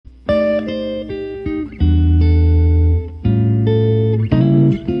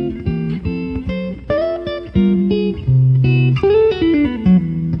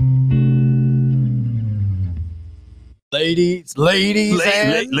Ladies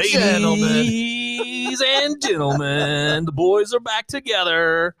and gentlemen. Ladies and gentlemen, the boys are back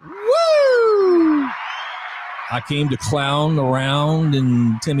together. Woo! I came to clown around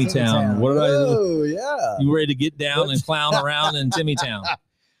in Timmytown. What did I do? Oh, yeah. You ready to get down and clown around in Timmytown?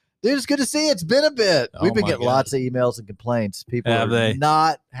 Dude, it's good to see you. It's been a bit. Oh We've been my getting God. lots of emails and complaints. People Have are they?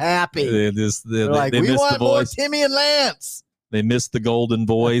 not happy. They're Like, we missed want the more voice. Timmy and Lance. They missed the golden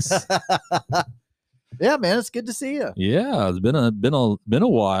voice. Yeah, man, it's good to see you. Yeah, it's been a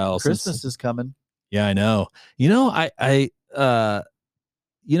while. Christmas is coming. Yeah, I know. You know,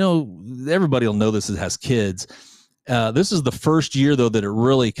 everybody will know this that has kids. This is the first year though that it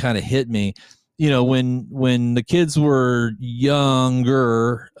really kind of hit me. You know, when the kids were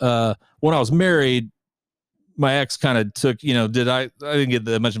younger, when I was married, my ex kind of took, I didn't get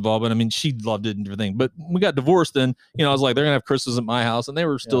that much involved, but I mean, she loved it and everything, but we got divorced and, I was like, they're gonna have Christmas at my house and they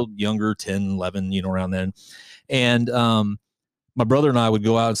were still younger, 10, 11, around then. And, my brother and I would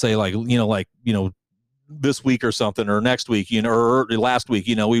go out and say this week or something, or next week, or last week,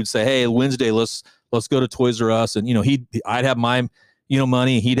 we would say, hey, Wednesday, let's go to Toys R Us. And, I'd have my,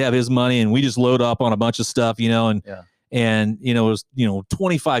 money, he'd have his money, and we just load up on a bunch of stuff, and it was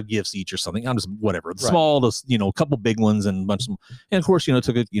 25 gifts each or something. I'm just whatever, small, a couple big ones and a bunch of, and of course, it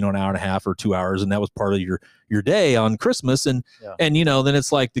took an hour and a half or 2 hours, and that was part of your day on Christmas. And then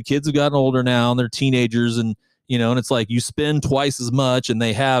it's like the kids have gotten older now and they're teenagers, and and it's like you spend twice as much and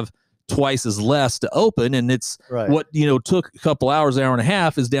they have twice as less to open, and it's what took a couple hours, hour and a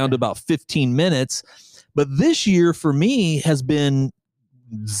half is down to about 15 minutes. But this year for me has been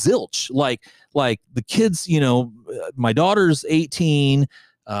zilch. Like the kids, my daughter's 18,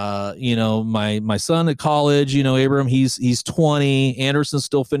 my son at college, Abram, he's 20, Anderson's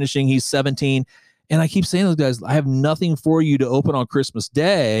still finishing, he's 17. And I keep saying to those guys, I have nothing for you to open on Christmas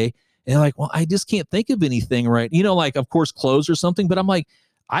Day. And they're like, well, I just can't think of anything, right? Like, of course, clothes or something. But I'm like,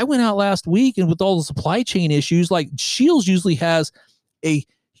 I went out last week, and with all the supply chain issues, like Shields usually has a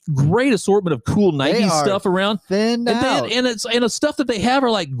great assortment of cool Nike stuff around. And it's stuff that they have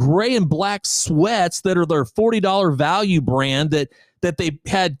are like gray and black sweats that are their $40 value brand that they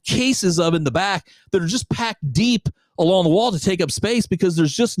had cases of in the back that are just packed deep along the wall to take up space because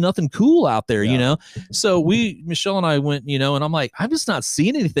there's just nothing cool out there, So Michelle and I went, and I'm like, I'm just not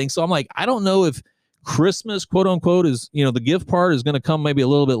seeing anything. So I'm like, I don't know if Christmas, quote unquote, is, the gift part is going to come maybe a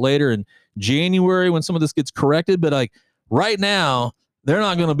little bit later in January when some of this gets corrected. But like right now, they're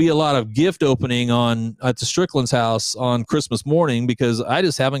not going to be a lot of gift opening at the Strickland's house on Christmas morning because I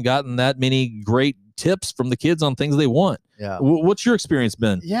just haven't gotten that many great tips from the kids on things they want. Yeah. What's your experience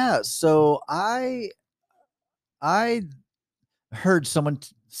been? Yeah. So I heard someone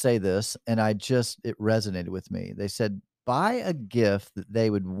say this and it resonated with me. They said, buy a gift that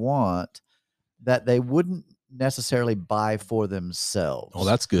they would want that they wouldn't necessarily buy for themselves. Oh,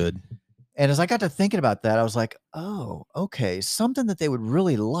 that's good. And as I got to thinking about that, I was like, oh, okay. Something that they would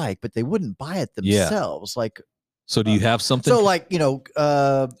really like, but they wouldn't buy it themselves. Yeah. Like, so do you have something? So like, and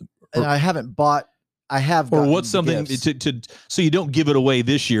I haven't bought, I have. Or what's something so you don't give it away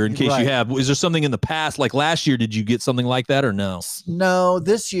this year in case you have. Is there something in the past, like last year, did you get something like that or no? No,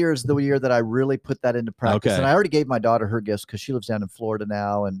 this year is the year that I really put that into practice. Okay. And I already gave my daughter her gifts because she lives down in Florida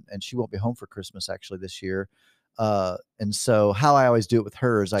now and she won't be home for Christmas actually this year. And so how I always do it with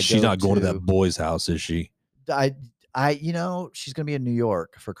her is she's not going to that boy's house, is she? She's going to be in New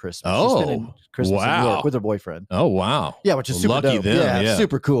York for Christmas. Oh, she's been in Christmas in New York with her boyfriend. Oh, wow. Yeah, which is super lucky dope. them. Yeah,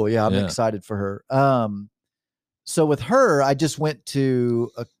 super cool. Yeah, I'm excited for her. So with her, I just went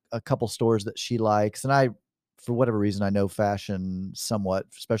to a couple stores that she likes, and I, for whatever reason, I know fashion somewhat,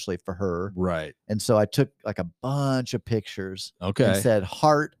 especially for her. Right. And so I took like a bunch of pictures. Okay. And said,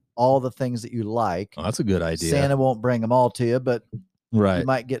 heart all the things that you like. Oh, that's a good idea. Santa won't bring them all to you, but you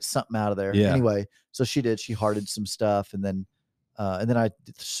might get something out of there. Yeah. Anyway, so she did. She hearted some stuff, and then I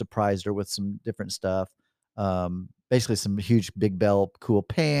surprised her with some different stuff. Basically some huge Big Bell cool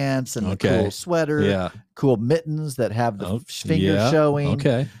pants and a cool sweater, cool mittens that have the fingers showing,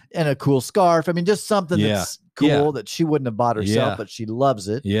 and a cool scarf. I mean, just something that's cool that she wouldn't have bought herself, but she loves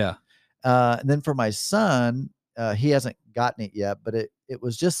it. Yeah. And then for my son, he hasn't gotten it yet, but it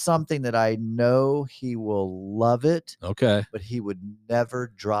was just something that I know he will love it. Okay. But he would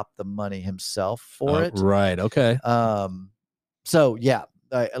never drop the money himself for it. Right. Okay. So yeah.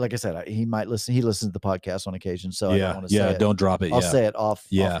 Like I said, he might listen. He listens to the podcast on occasion, so I don't want to say it. Don't drop it. I'll say it off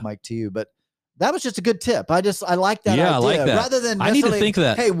mic to you. But that was just a good tip. I like that idea. I like that. Rather than I need to think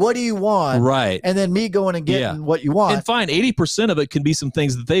that. Hey, what do you want? Right. And then me going and getting what you want. And fine, 80% of it can be some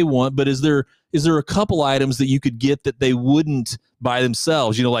things that they want, but is there a couple items that you could get that they wouldn't buy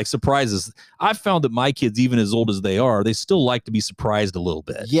themselves, like surprises? I've found that my kids, even as old as they are, they still like to be surprised a little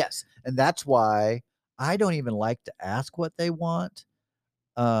bit. Yes. And that's why I don't even like to ask what they want.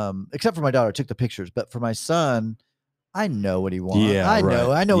 Except for my daughter, took the pictures, but for my son, I know what he wants. Yeah, I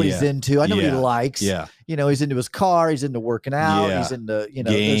know what he's into. I know what he likes. Yeah. He's into his car. He's into working out. Yeah. He's into,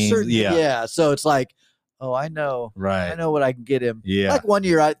 games. Yeah. So it's like, oh, I know. Right. I know what I can get him. Yeah. Like one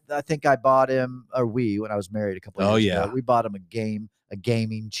year, I think I bought him, when I was married a couple of years ago, we bought him a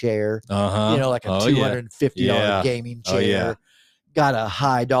gaming chair. Like a $250 gaming chair. Oh, yeah. Got a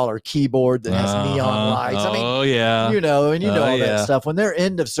high dollar keyboard that has neon lights. I mean, all that stuff. When they're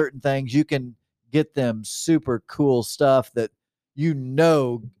into certain things, you can get them super cool stuff that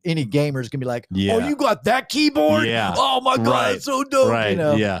any gamer's gonna be like, oh, you got that keyboard? Yeah. Oh my God, it's so dope. Right.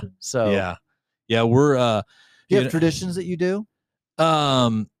 Yeah. So yeah, we're do you have traditions that you do?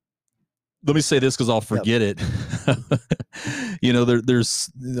 Let me say this because I'll forget it.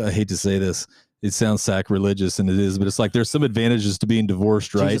 There's I hate to say this. It sounds sacrilegious, and it is, but it's like there's some advantages to being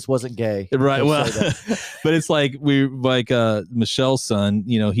divorced, right? Jesus wasn't gay, right? Well, but it's like Michelle's son.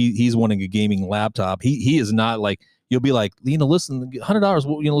 He's wanting a gaming laptop. He is not like, you'll be like, listen,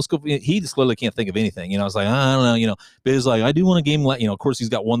 $100. Let's go. He just literally can't think of anything. I was like, I don't know. But it's like, I do want a game. Of course, he's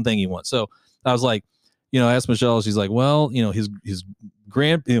got one thing he wants. So I was like, I asked Michelle. She's like, well, his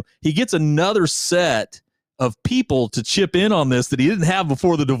he gets another set of people to chip in on this that he didn't have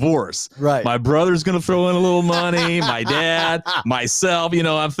before the divorce. Right. My brother's going to throw in a little money, my dad, myself,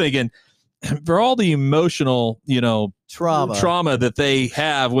 I'm thinking for all the emotional, trauma that they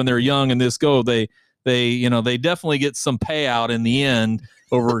have when they're young and they definitely get some payout in the end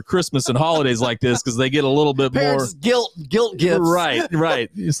over Christmas and holidays like this, because they get a little bit Parents more guilt gifts. Right.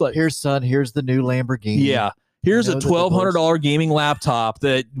 It's like, here's son, here's the new Lamborghini. Yeah. Here's a $1,200 gaming laptop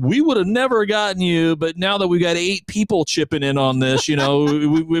that we would have never gotten you, but now that we've got 8 people chipping in on this,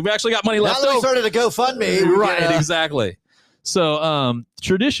 we've actually got money left over. Now that we started a GoFundMe. Right, exactly. So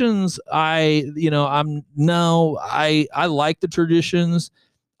traditions, I like the traditions.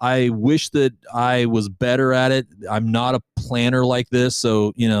 I wish that I was better at it. I'm not a planner like this,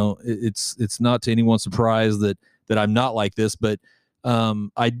 so it's not to anyone's surprise that I'm not like this. But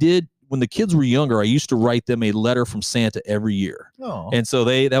I did. When the kids were younger, I used to write them a letter from Santa every year. Oh. And so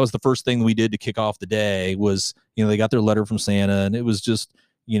that was the first thing we did to kick off the day was, they got their letter from Santa, and it was just,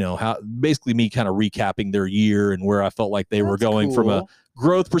 how basically me kind of recapping their year and where I felt like they were going from a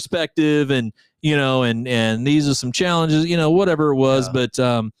growth perspective, and, and these are some challenges, whatever it was. Yeah.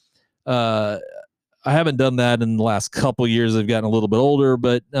 But I haven't done that in the last couple of years. I've gotten a little bit older,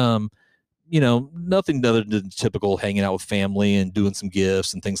 but nothing other than typical hanging out with family and doing some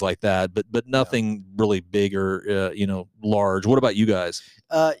gifts and things like that, but nothing really big or, large. What about you guys?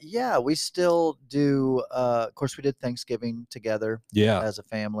 Yeah, we still do. Of course, we did Thanksgiving together as a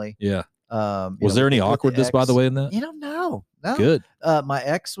family. Yeah. Was there any awkwardness, by the way, in that? No. Good. My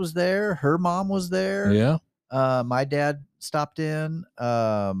ex was there. Her mom was there. Yeah. My dad stopped in.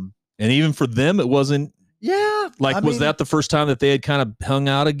 And even for them, it wasn't. Yeah. Was that the first time that they had kind of hung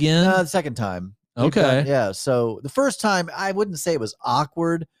out again? The second time. Okay. Yeah. So the first time, I wouldn't say it was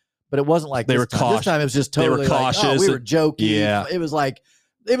awkward, but it wasn't like they were cautious. This time it was just totally they were cautious. we were joking. Yeah. It was like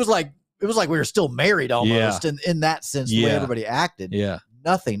we were still married almost in that sense, the way everybody acted. Yeah.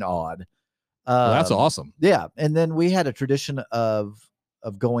 Nothing odd. That's awesome. Yeah. And then we had a tradition of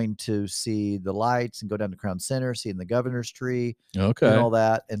going to see the lights and go down to Crown Center, seeing the governor's tree, and all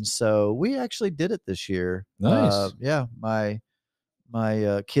that. And so we actually did it this year. Nice. Yeah. My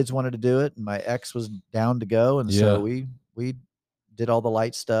kids wanted to do it, and my ex was down to go. And so we did all the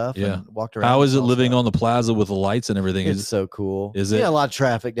light stuff and walked around. How is it living on the plaza with the lights and everything? It's so cool. Is it? Yeah, a lot of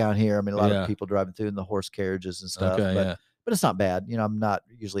traffic down here. I mean, a lot of people driving through in the horse carriages and stuff. Okay, but it's not bad. I'm not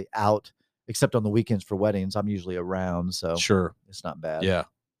usually out except on the weekends for weddings. I'm usually around, so sure, it's not bad. Yeah,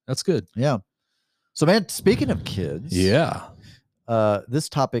 that's good. Yeah. So, man, speaking of kids, this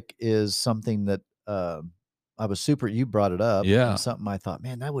topic is something that I was you brought it up. Yeah. And something I thought,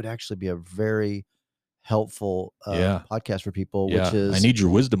 man, that would actually be a very helpful podcast for people, which is, I need your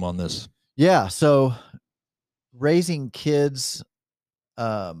wisdom on this. Yeah. So raising kids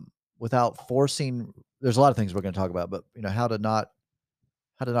without forcing, there's a lot of things we're going to talk about, but how to not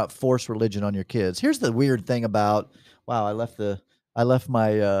force religion on your kids. Here's the weird thing about, wow, I left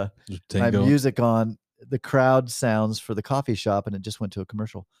my music on, the crowd sounds for the coffee shop, and it just went to a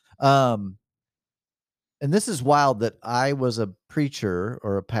commercial. and this is wild that I was a preacher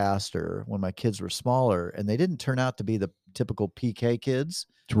or a pastor when my kids were smaller, and they didn't turn out to be the typical PK kids.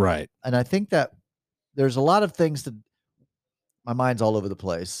 Right. And I think that there's a lot of things that my mind's all over the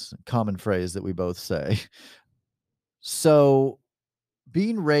place. Common phrase that we both say. So,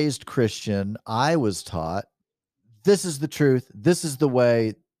 being raised Christian, I was taught this is the truth. This is the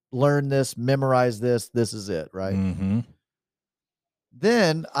way. Learn this, memorize this. This is it, right? Mm-hmm.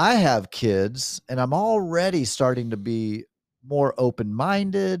 Then I have kids, and I'm already starting to be more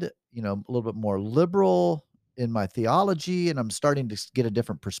open-minded, a little bit more liberal in my theology, and I'm starting to get a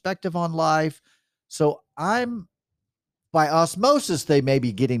different perspective on life. So I'm, by osmosis, they may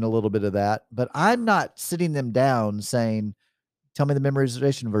be getting a little bit of that, but I'm not sitting them down saying, tell me the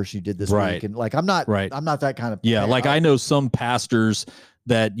memorization verse you did this week. And I'm not that kind of. Yeah. Like I know some pastors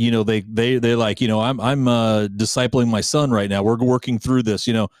that, they're like, I'm discipling my son right now. We're working through this,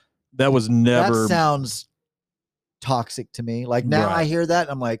 that was never. That sounds toxic to me. Like now I hear that.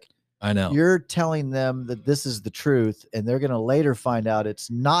 I'm like, I know you're telling them that this is the truth, and they're going to later find out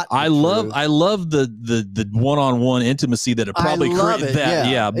it's not. I love the one-on-one intimacy that it probably created.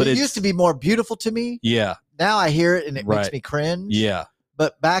 But it used to be more beautiful to me. Yeah. Now I hear it and it makes me cringe. Yeah.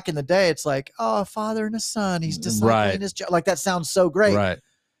 But back in the day, it's like, oh, a father and a son. He's discipling his child. Like that sounds so great. Right.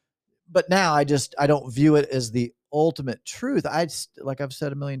 But now I don't view it as the ultimate truth. Like I've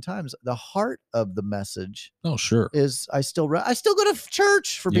said a million times, the heart of the message. Oh, sure. Is I still go to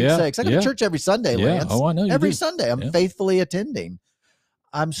church for being sakes. I go to church every Sunday, Lance. Oh, I know you every do. Sunday. I'm faithfully attending.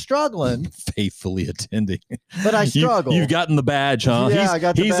 I'm struggling. Faithfully attending. But I struggle. You've gotten the badge, huh? Yeah, I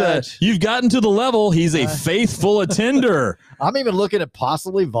got the badge. You've gotten to the level. He's a faithful attender. I'm even looking at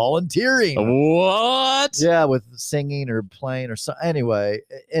possibly volunteering. What? Yeah, with singing or playing or something. Anyway,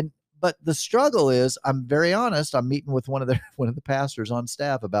 but the struggle is, I'm very honest. I'm meeting with one of the pastors on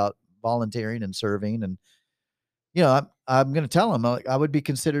staff about volunteering and serving, and I'm going to tell him I would be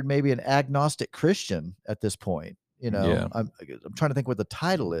considered maybe an agnostic Christian at this point. I'm trying to think what the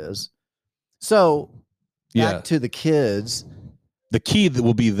title is. So back to the kids. The key that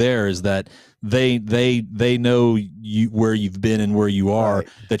will be there is that they know you where you've been and where you are,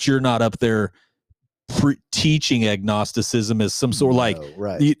 that you're not up there teaching agnosticism as some sort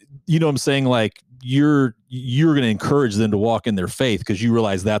of you know what I'm saying? Like you're going to encourage them to walk in their faith because you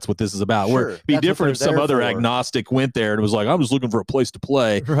realize that's what this is about. Sure, where it'd be different if some other agnostic went there and was like, I'm just looking for a place to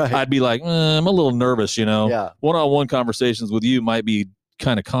play. Right. I'd be like, I'm a little nervous, One-on-one conversations with you might be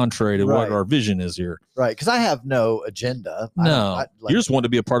kind of contrary to what our vision is here. Right. Because I have no agenda. No, you just want to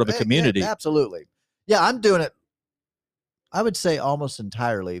be a part of a community. Yeah, absolutely. Yeah, I'm doing it, I would say, almost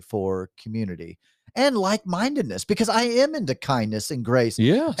entirely for community and like-mindedness, because I am into kindness and grace.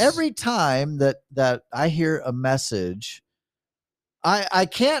 Yes. Every time that I hear a message, I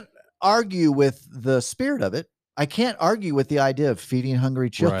can't argue with the spirit of it. I can't argue with the idea of feeding hungry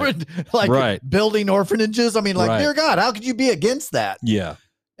children, building orphanages. I mean, dear God, how could you be against that? Yeah.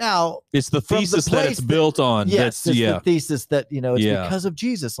 Now, it's the thesis that it's built on. Yes, it's the thesis that, it's because of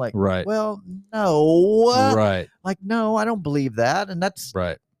Jesus. Well, no. Right. No, I don't believe that. And that's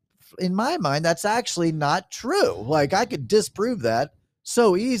in my mind, that's actually not true. I could disprove that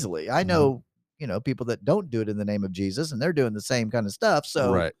so easily. I know, people that don't do it in the name of Jesus, and they're doing the same kind of stuff.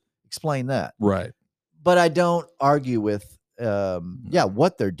 So explain that. Right. But I don't argue with,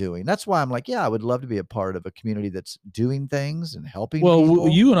 what they're doing. That's why I'm like, I would love to be a part of a community that's doing things and helping people.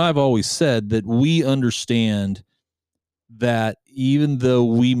 You and I have always said that we understand that even though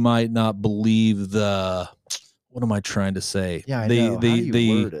we might not believe what am I trying to say? Yeah, I know. How do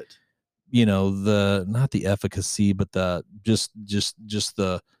you word it? Not the efficacy, but the just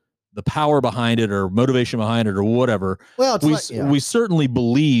the power behind it or motivation behind it or whatever. Well, we certainly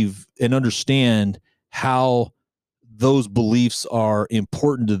believe and understand how those beliefs are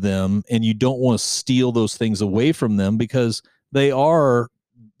important to them, and you don't want to steal those things away from them because they are.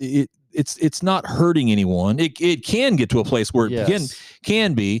 It's not hurting anyone. It can get to a place where it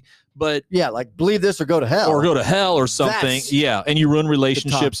can be. But believe this or go to hell or something. And you ruin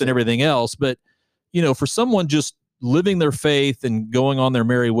relationships and everything else. But, for someone just living their faith and going on their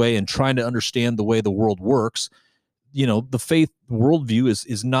merry way and trying to understand the way the world works, the faith worldview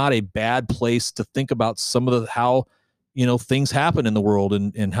is not a bad place to think about some of how, things happen in the world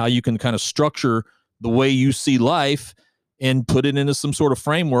and how you can kind of structure the way you see life and put it into some sort of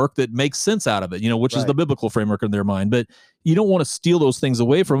framework that makes sense out of it, which is the biblical framework in their mind. But you don't want to steal those things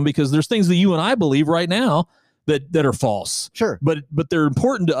away from them because there's things that you and I believe right now that are false. Sure. But they're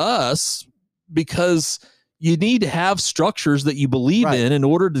important to us because you need to have structures that you believe in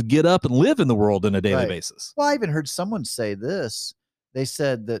order to get up and live in the world on a daily basis. Well, I even heard someone say this. They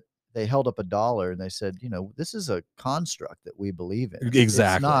said that they held up $1 and they said, this is a construct that we believe in.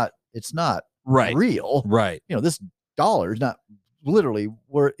 Exactly. It's not right. real. Right. This dollar is not literally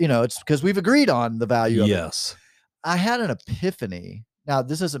it's because we've agreed on the value of it. Yes. I had an epiphany. Now,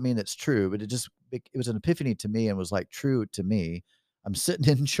 this doesn't mean it's true, but it was an epiphany to me and was like true to me. I'm sitting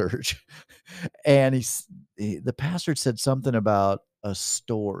in church and the pastor said something about a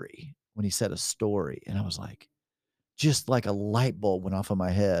story when he said a story. And I was like, just like a light bulb went off in my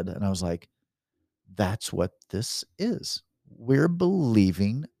head. And I was like, that's what this is. We're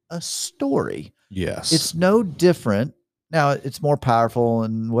believing a story. Yes. It's no different. Now, it's more powerful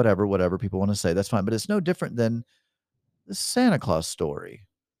and whatever people want to say. That's fine. But it's no different than the Santa Claus story,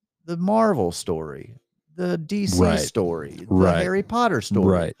 the Marvel story, the DC story, the Harry Potter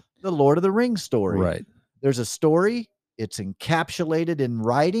story, the Lord of the Rings story. Right. There's a story. It's encapsulated in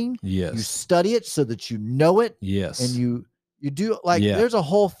writing. Yes. You study it so that you know it. Yes. And you do there's a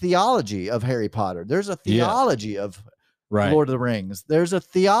whole theology of Harry Potter. There's a theology of Lord of the Rings. There's a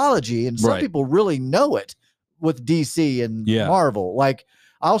theology, and some people really know it with DC and Marvel. Like,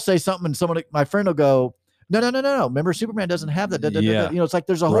 I'll say something and my friend will go, no. Remember, Superman doesn't have that. It's like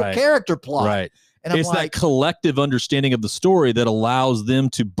there's a whole character plot. Right. And it's that collective understanding of the story that allows them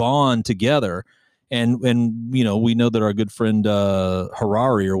to bond together. And we know that our good friend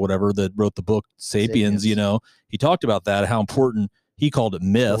Harari or whatever that wrote the book Sapiens, he talked about that, how important, he called it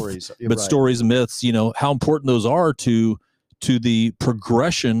myth, stories and myths, how important those are to the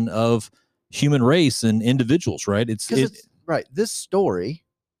progression of human race and individuals, right? It's right. This story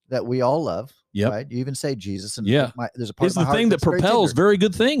that we all love. Yep. Right. You even say Jesus, and there's a part of my heart thing that propels very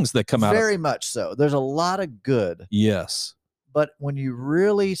good things that come out. Very much so. There's a lot of good. Yes. But when you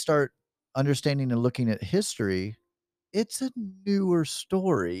really start understanding and looking at history, it's a newer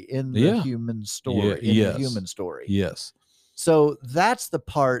story in the human story. The human story. Yes. So that's the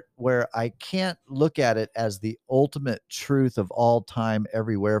part where I can't look at it as the ultimate truth of all time,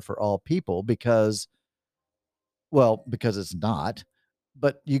 everywhere, for all people, because it's not.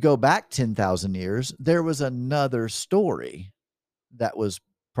 But you go back 10,000 years, there was another story that was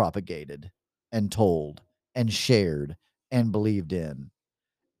propagated and told and shared and believed in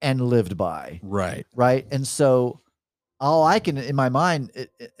and lived by. Right. Right. And so all I can, in my mind,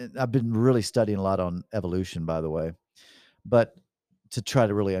 I've been really studying a lot on evolution, by the way, but to try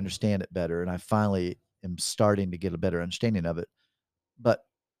to really understand it better. And I finally am starting to get a better understanding of it. But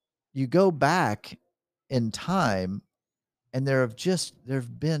you go back in time, and there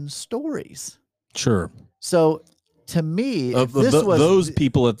have been stories. Sure. So to me, those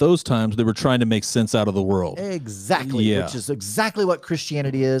people at those times, they were trying to make sense out of the world. Exactly. Yeah. Which is exactly what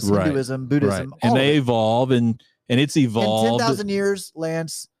Christianity is, Hinduism, Buddhism. And they evolve and it's evolved. In 10,000 years,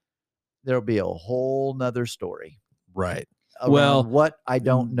 Lance, there'll be a whole nother story. Right. Well, what I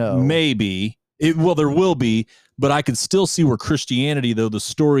don't know. Maybe. There will be, but I can still see where Christianity, though the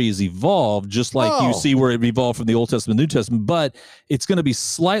story is evolved, just like you see where it evolved from the Old Testament, New Testament, but it's going to be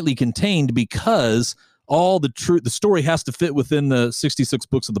slightly contained because all the story has to fit within the 66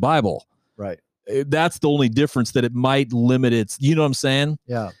 books of the Bible. Right. That's the only difference, that it might limit its, you know what I'm saying?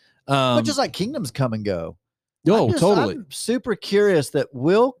 Yeah. But just like kingdoms come and go. Totally. I'm super curious that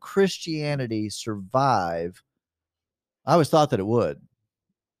will Christianity survive? I always thought that it would,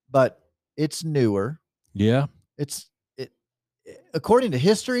 but it's newer. Yeah. According to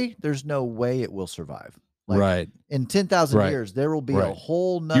history, there's no way it will survive. Right. In 10,000 years, there will be a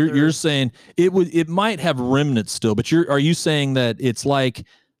whole nother. You're saying it might have remnants still, but are you saying that it's like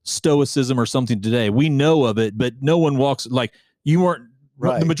Stoicism or something today? We know of it, but no one walks, like, you weren't.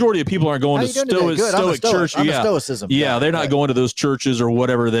 Right. The majority of people aren't going to Stoic church. I'm a Stoicism. Yeah, they're not going to those churches or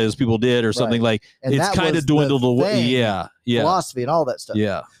whatever those people did or something like. And it's kind of dwindled away. Yeah. Philosophy and all that stuff.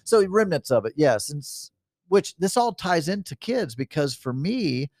 Yeah. So remnants of it, yes, which this all ties into kids, because for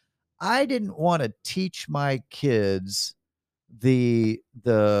me, I didn't want to teach my kids the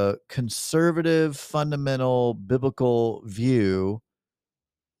conservative, fundamental, biblical view,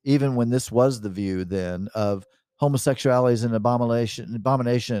 even when this was the view then, of homosexuality is an abomination.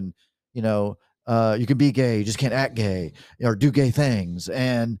 You can be gay, you just can't act gay or do gay things.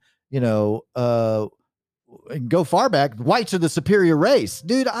 And, and go far back, whites are the superior race.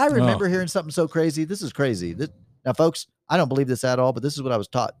 Dude, I remember hearing something so crazy. This is crazy. Now, folks, I don't believe this at all, but this is what I was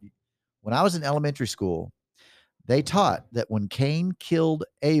taught. When I was in elementary school, they taught that when Cain killed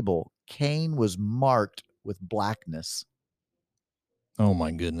Abel, Cain was marked with blackness. Oh,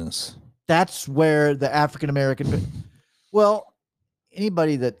 my goodness. That's where the African-American,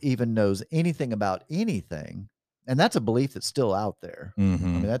 anybody that even knows anything about anything, and that's a belief that's still out there. Mm-hmm. I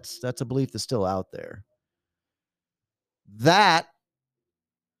mean, that's a belief that's still out there. That,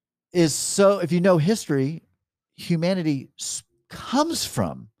 is so, if you know history, humanity comes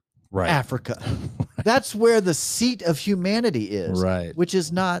from Africa. That's where the seat of humanity is, which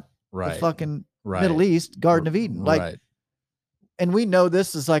is not the fucking Middle East, Garden of Eden. Like, and we know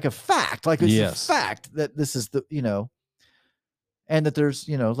this is like a fact. Like, it's a fact that this is the, and that there's,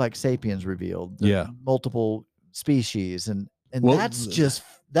 like sapiens revealed. Multiple species. And that's just,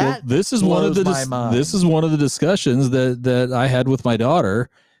 that this is one of the discussions that I had with my daughter.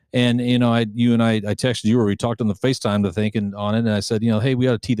 And, you and I texted you, or we talked on the FaceTime on it. And I said, hey, we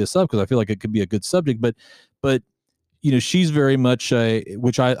ought to tee this up because I feel like it could be a good subject. But she's very much,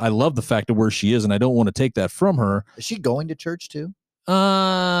 which I love the fact of where she is, and I don't want to take that from her. Is she going to church too?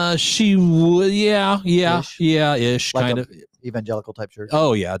 She would, ish, like kind of evangelical type church.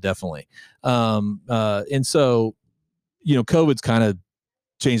 Oh yeah, definitely. And so, COVID's kind of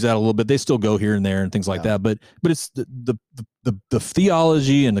changed that a little bit. They still go here and there and things like that, but it's the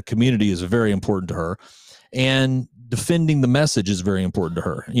theology and the community is very important to her, and defending the message is very important to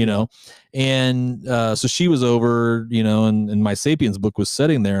her, and so she was over, and my Sapiens book was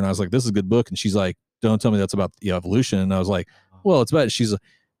sitting there, and I was like, this is a good book, and she's like, don't tell me that's about the evolution. And I was like, well, it's about it.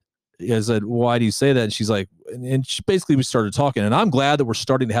 I said, why do you say that? And she's like, and she, basically we started talking, and I'm glad that we're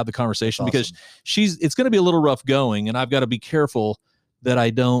starting to have the conversation because it's going to be a little rough going, and I've got to be careful that I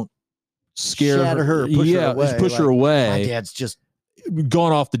don't shatter her, push her away. My dad's just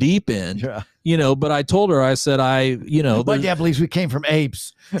gone off the deep end, but I told her, I said, my dad believes we came from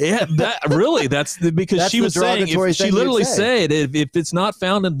apes. Yeah, that's because that's she was saying, she literally said, if it's not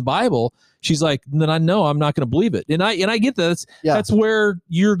found in the Bible, she's like, then I know I'm not going to believe it. And I get that. That's where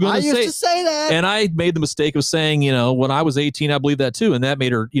you're going to say. I used to say that. And I made the mistake of saying, when I was 18, I believed that too. And that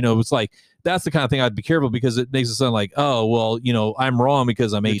made her, it's like, that's the kind of thing I'd be careful, because it makes it sound like, oh, well, I'm wrong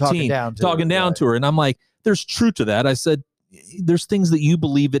because I'm 18. Talking down to her. And I'm like, there's truth to that. I said, there's things that you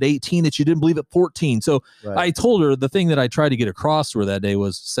believe at 18 that you didn't believe at 14. So I told her the thing that I tried to get across to her that day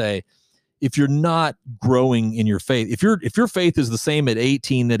was say, if you're not growing in your faith, if your faith is the same at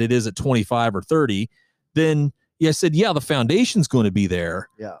 18 that it is at 25 or 30, then I said, the foundation's going to be there,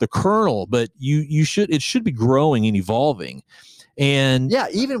 the kernel, but it should be growing and evolving. And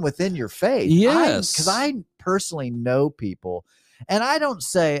even within your faith. Yes. Because I personally know people, and I don't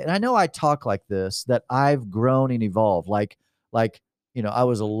say, and I know I talk like this, that I've grown and evolved. Like, I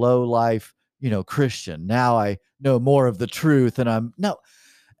was a low life, Christian. Now I know more of the truth, and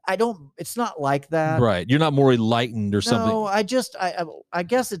I don't, it's not like that. Right. You're not more enlightened or something. No, I guess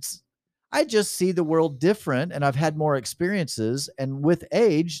I just see the world different, and I've had more experiences, and with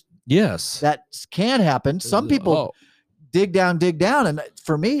age, that can happen. Some people dig down. And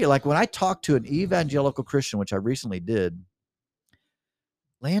for me, like when I talk to an evangelical Christian, which I recently did,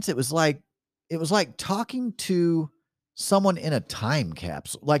 Lance, it was like talking to someone in a time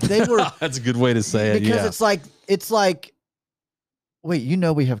capsule. Like they were. That's a good way to say it. Because it's like, wait,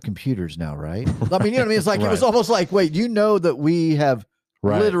 we have computers now, right? I mean, what I mean? It's like, it was almost like, wait, that we have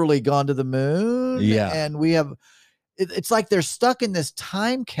literally gone to the moon. Yeah. And we have, it's like they're stuck in this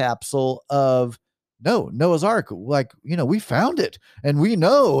time capsule of, no, Noah's Ark. Like, we found it, and we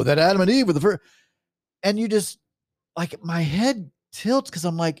know that Adam and Eve were the first. And you just, like, my head tilts because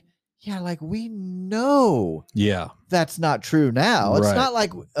I'm like, we know. Yeah. That's not true now. It's not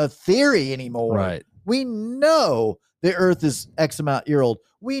like a theory anymore. Right. We know the earth is X amount year old.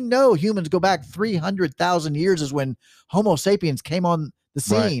 We know humans go back 300,000 years is when Homo sapiens came on the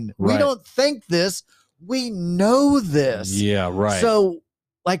scene. Right. We don't think this. We know this. Yeah, right. So,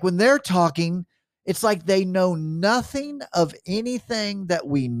 like, when they're talking, it's like they know nothing of anything that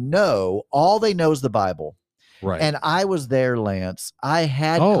we know. All they know is the Bible. Right. And I was there, Lance. I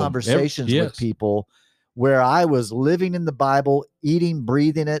had conversations with people where I was living in the Bible, eating,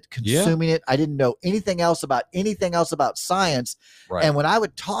 breathing it, consuming it. I didn't know anything else about science. Right. And when I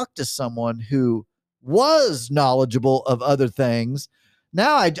would talk to someone who was knowledgeable of other things,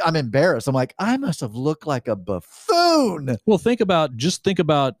 now I'm embarrassed. I'm like, I must have looked like a buffoon. Well, think about,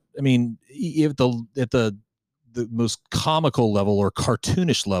 I mean, at the most comical level or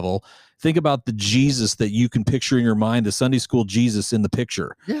cartoonish level, think about the Jesus that you can picture in your mind, the Sunday school Jesus in the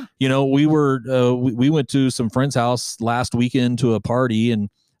picture. Yeah. We went to some friend's house last weekend to a party, and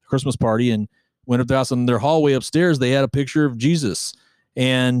Christmas party, and went up to the house, and their hallway upstairs, they had a picture of Jesus,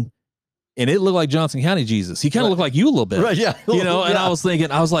 and it looked like Johnson County Jesus. He kind of looked like you a little bit. Right. Yeah. And I was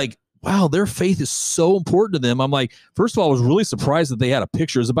thinking, I was like, wow, their faith is so important to them. I'm like, first of all, I was really surprised that they had a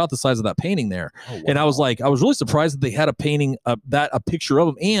picture. It was about the size of that painting there. Oh, wow. And I was like, I was really surprised that they had a painting of a picture of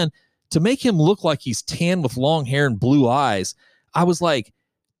him. And to make him look like he's tan with long hair and blue eyes, I was like,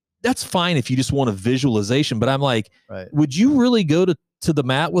 that's fine if you just want a visualization. But I'm like, would you really go to to the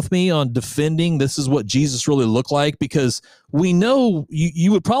mat with me on defending this is what Jesus really looked like? Because we know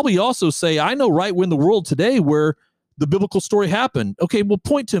you would probably also say, I know right when the world today where the biblical story happened. Okay, well,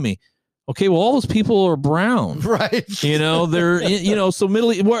 point to me. Okay, well, all those people are brown, right? They're so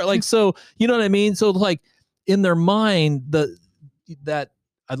so you know what I mean. So like in their mind, that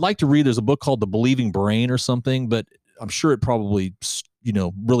I'd like to read. There's a book called The Believing Brain or something, but I'm sure it probably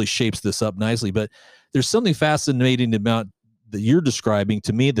really shapes this up nicely. But there's something fascinating about that you're describing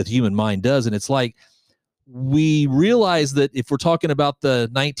to me that the human mind does, and it's like we realize that if we're talking about the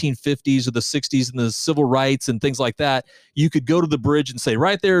 1950s or the 60s and the civil rights and things like that, you could go to the bridge and say,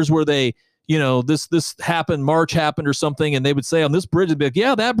 right there is where they, this happened, March happened or something. And they would say on this bridge, they'd be like,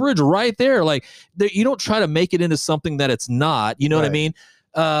 yeah, that bridge right there. Like you don't try to make it into something that it's not, you know what I mean?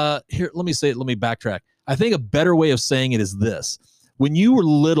 Here, let me backtrack. I think a better way of saying it is this. When you were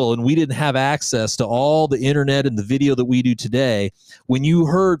little and we didn't have access to all the internet and the video that we do today, when you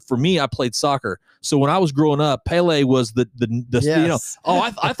heard, for me, I played soccer. So when I was growing up, Pele was the yes.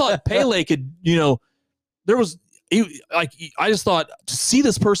 I thought Pele could, there was, I just thought to see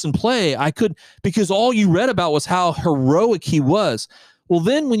this person play, I could, because all you read about was how heroic he was. Well,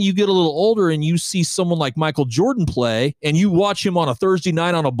 then when you get a little older and you see someone like Michael Jordan play and you watch him on a Thursday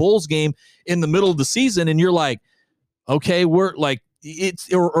night on a Bulls game in the middle of the season and you're like, okay, we're like,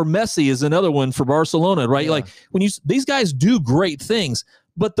 or Messi is another one for Barcelona, right? Yeah. Like when these guys do great things,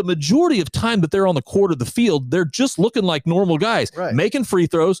 but the majority of time that they're on the court of the field, they're just looking like normal guys, making free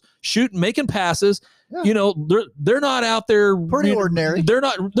throws, shooting, making passes. Yeah. They're not out there pretty ordinary. They're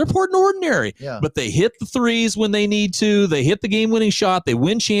pretty ordinary. Yeah. But they hit the threes when they need to. They hit the game-winning shot. They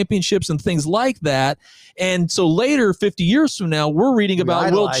win championships and things like that. And so later, 50 years from now, we're reading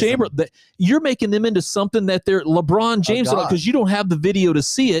about Wilt Chamberlain. You're making them into something that they're LeBron James, because you don't have the video to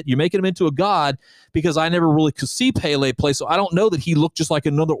see it. You're making them into a god, because I never really could see Pele play, so I don't know that he looked just like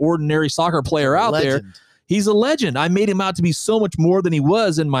another ordinary soccer player out there. He's a legend. I made him out to be so much more than he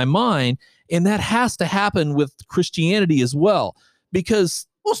was in my mind, and that has to happen with Christianity as well, because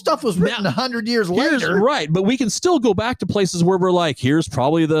stuff was written 100 years later. Right, but we can still go back to places where we're like, here's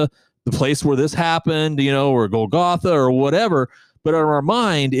probably the place where this happened, or Golgotha or whatever, but in our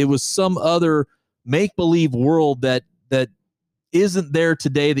mind, it was some other make-believe world that isn't there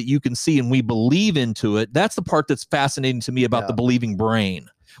today that you can see, and we believe into it. That's the part that's fascinating to me about the believing brain.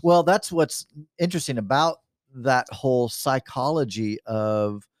 Well, that's what's interesting about that whole psychology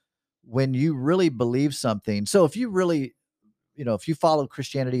of when you really believe something. So if you really, if you follow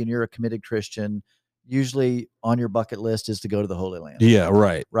Christianity and you're a committed Christian, usually on your bucket list is to go to the Holy Land. Yeah,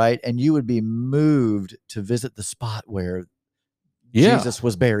 right. Right. And you would be moved to visit the spot where Jesus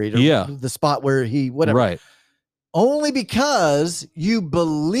was buried, or the spot where he, whatever. Right. Only because you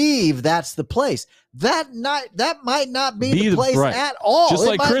believe that's the place. That might not be the place at all. Just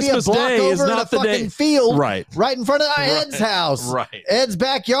like Christmas Day is not the day. Field, right in front of Ed's house. Right. Ed's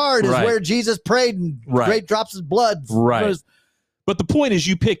backyard is where Jesus prayed and great drops of blood. Right. But the point is,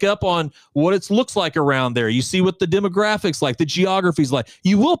 you pick up on what it looks like around there. You see what the demographics like, the geography's like.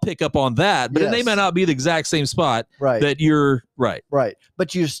 You will pick up on that, but they may not be the exact same spot that you're right.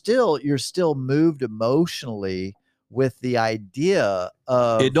 But you're still moved emotionally with the idea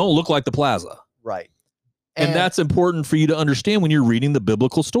of it don't look like the plaza. Right. And that's important for you to understand when you're reading the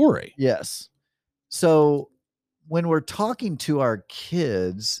biblical story. Yes. So when we're talking to our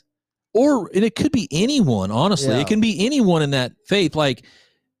kids, and it could be anyone, honestly, it can be anyone in that faith. Like,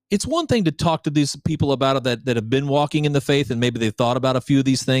 it's one thing to talk to these people about it that have been walking in the faith, and maybe they've thought about a few of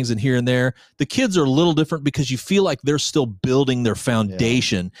these things and here and there. The kids are a little different because you feel like they're still building their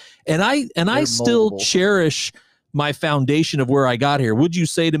foundation. And I still cherish my foundation of where I got here. Would you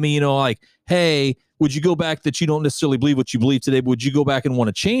say to me, like, hey, would you go back that you don't necessarily believe what you believe today, but would you go back and want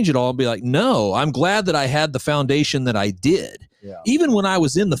to change it all and be like, no, I'm glad that I had the foundation that I did. Yeah. Even when I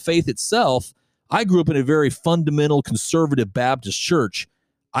was in the faith itself, I grew up in a very fundamental conservative Baptist church.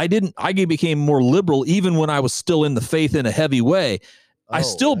 I became more liberal even when I was still in the faith in a heavy way. I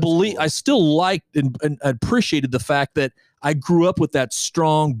still believe, cool. I still liked and appreciated the fact that I grew up with that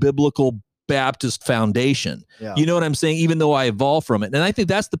strong biblical Baptist foundation. Yeah. You know what I'm saying? Even though I evolved from it. And I think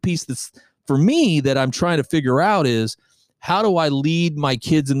that's the piece that's for me that I'm trying to figure out is, how do I lead my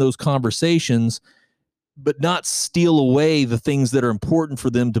kids in those conversations, but not steal away the things that are important for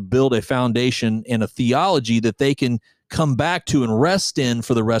them to build a foundation and a theology that they can come back to and rest in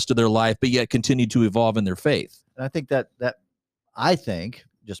for the rest of their life, but yet continue to evolve in their faith. And I think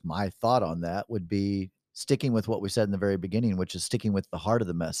just my thought on that would be sticking with what we said in the very beginning, which is sticking with the heart of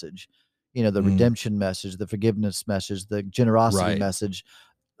the message. The redemption message, the forgiveness message, the generosity message.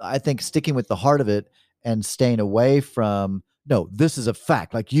 I think sticking with the heart of it and staying away from No, this is a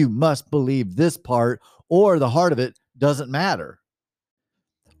fact. Like, you must believe this part, or the heart of it doesn't matter.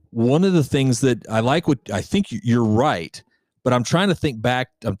 One of the things that I like, what I think you're right, but I'm trying to think back.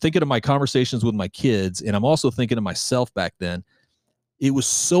 I'm thinking of my conversations with my kids, and I'm also thinking of myself back then. It was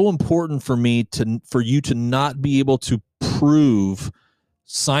so important for me for you to not be able to prove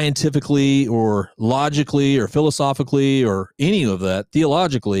scientifically or logically or philosophically or any of that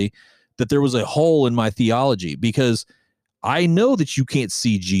theologically that there was a hole in my theology, because I know that you can't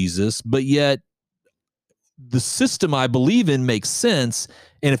see Jesus, but yet the system I believe in makes sense.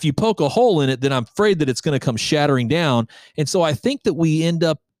 And if you poke a hole in it, then I'm afraid that it's going to come shattering down. And so I think that we end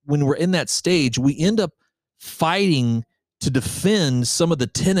up, when we're in that stage, we end up fighting to defend some of the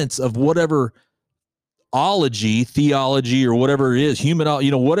tenets of whatever theology, or whatever it is, human,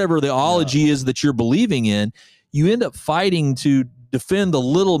 whatever the ology is that you're believing in. You end up fighting to defend the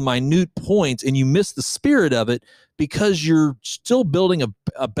little minute points, and you miss the spirit of it because you're still building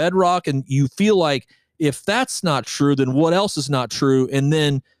a bedrock, and you feel like, if that's not true, then what else is not true? And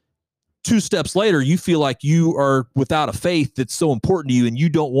then 2 steps later, you feel like you are without a faith that's so important to you, and you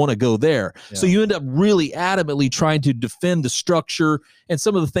don't want to go there. Yeah. So you end up really adamantly trying to defend the structure and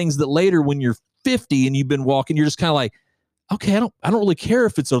some of the things that later, when you're 50 and you've been walking, you're just kind of like, okay, I don't really care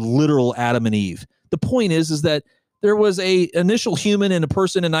if it's a literal Adam and Eve. The point is that there was a initial human and a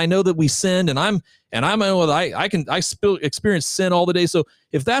person, and I know that we sinned, and I experience sin all the day. So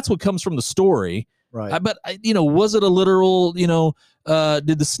if that's what comes from the story, right? But was it a literal?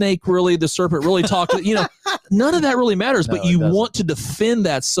 Did the serpent really talk? None of that really matters. No, but you want to defend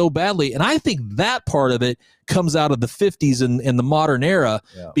that so badly, and I think that part of it comes out of the 50s and the modern era,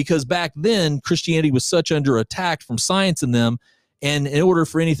 because back then Christianity was such under attack from science in them. And in order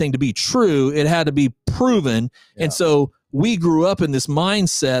for anything to be true, it had to be proven. Yeah. And so we grew up in this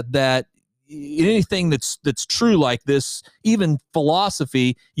mindset that anything that's true like this, even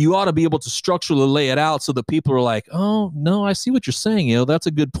philosophy, you ought to be able to structurally lay it out so that people are like, oh, no, I see what you're saying. That's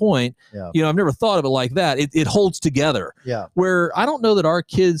a good point. Yeah. I've never thought of it like that. It holds together. Yeah. Where I don't know that our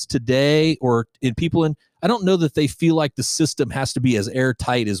kids today, or I don't know that they feel like the system has to be as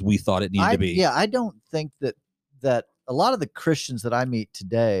airtight as we thought it needed to be. Yeah, I don't think that a lot of the Christians that I meet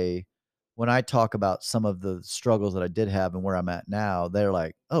today, when I talk about some of the struggles that I did have and where I'm at now, they're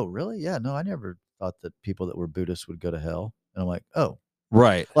like, oh, really? Yeah, no, I never thought that people that were Buddhists would go to hell. And I'm like, oh,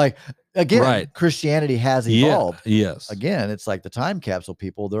 right. Like, again, Christianity has evolved. Yeah, yes. Again, it's like the time capsule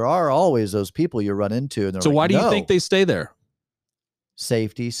people. There are always those people you run into. And so why do you think they stay there?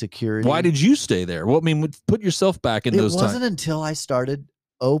 Safety, security. Why did you stay there? Well, I mean, put yourself back in those times. It wasn't until I started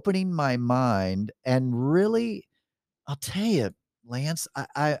opening my mind and really, I'll tell you, Lance,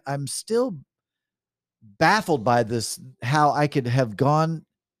 I'm still baffled by this, how I could have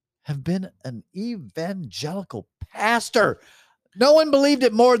been an evangelical pastor. No one believed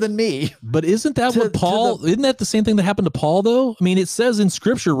it more than me. But isn't that what Paul, isn't that the same thing that happened to Paul, though? I mean, it says in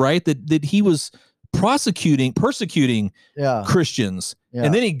scripture, right, that he was persecuting Christians. Yeah.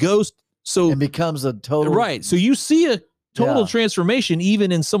 And then he goes, and becomes a total. Right. So you see a total transformation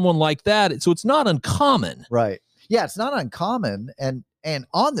even in someone like that. So it's not uncommon. Right. Yeah, it's not uncommon. And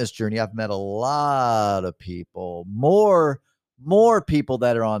on this journey, I've met a lot of people, more people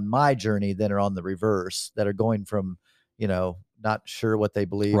that are on my journey than are on the reverse, that are going from, not sure what they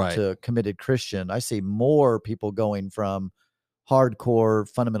believe to committed Christian. I see more people going from hardcore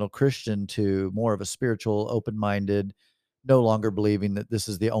fundamental Christian to more of a spiritual, open-minded, no longer believing that this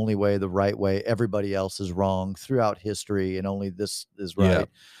is the only way, the right way. Everybody else is wrong throughout history, and only this is right.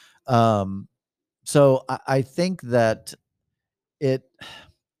 Yeah. So I think that it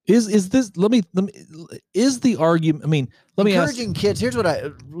is this. Let me. Is the argument? I mean, let me ask. Encouraging kids. Here's what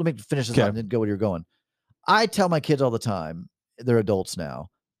let me finish this up and go where you're going. I tell my kids all the time. They're adults now.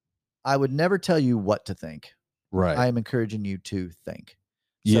 I would never tell you what to think. Right. I am encouraging you to think.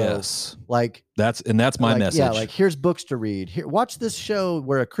 So, yes. Like that's my message. Yeah. Like, here's books to read. Here, watch this show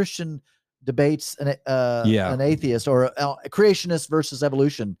where a Christian debates an atheist, or a creationist versus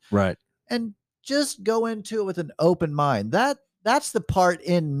evolution. Right. And just go into it with an open mind. That's the part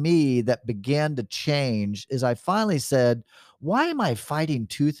in me that began to change, is I finally said, why am I fighting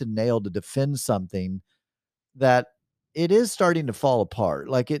tooth and nail to defend something that it is starting to fall apart?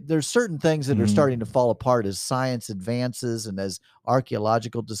 Like, there's certain things that are starting to fall apart as science advances and as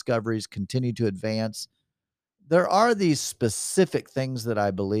archaeological discoveries continue to advance. There are these specific things that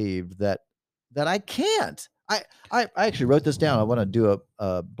I believe that I can't. I actually wrote this down. I want to do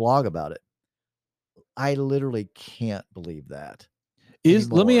a blog about it. I literally can't believe that.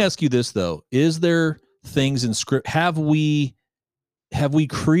 Let me ask you this, though. Is there things in script? Have we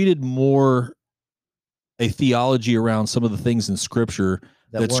created more a theology around some of the things in Scripture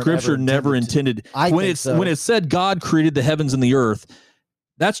that Scripture never intended. When it said God created the heavens and the earth,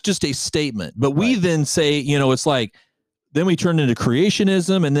 that's just a statement. But we then say, it's like, then we turn into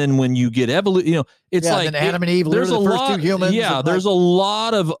creationism, and then when you get evolution, it's like then Adam and Eve. There's the first 2 humans. Yeah, there's a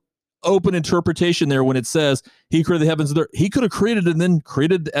lot of open interpretation there when it says he created the heavens and the earth. He could have created and then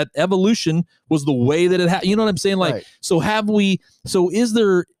created at evolution was the way that it happened. You know what I'm saying? Like, so is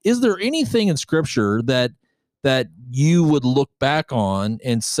there anything in Scripture that you would look back on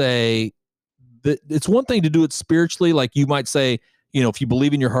and say that it's one thing to do it spiritually? Like you might say, if you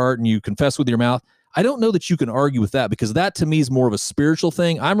believe in your heart and you confess with your mouth, I don't know that you can argue with that, because that to me is more of a spiritual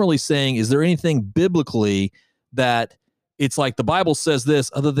thing. I'm really saying, is there anything biblically that it's like the Bible says this,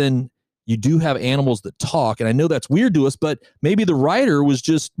 other than you do have animals that talk? And I know that's weird to us, but maybe the writer was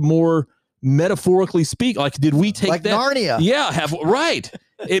just more metaphorically speak. Like, did we take like that? Narnia.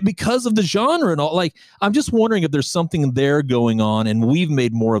 Yeah, because of the genre and all. Like, I'm just wondering if there's something there going on, and we've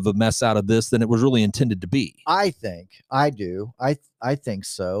made more of a mess out of this than it was really intended to be. I think I do. I think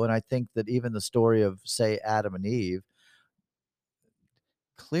so, and I think that even the story of, say, Adam and Eve,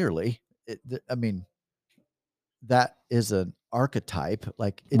 clearly, that is an archetype.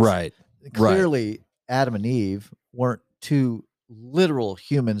 Like, it's clearly Adam and Eve weren't two literal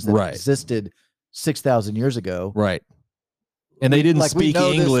humans that existed 6,000 years ago. Right. And they didn't speak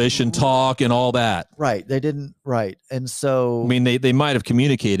English and talk and all that. Right. They didn't. Right. And so, I mean, they might have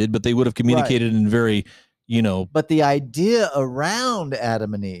communicated, but they would have communicated in very, But the idea around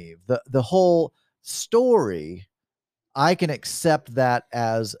Adam and Eve, the whole story, I can accept that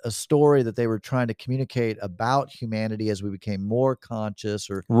as a story that they were trying to communicate about humanity as we became more conscious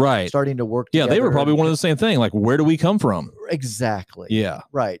or starting to work together. Yeah, they were probably one of the same thing. Like, where do we come from? Exactly. Yeah.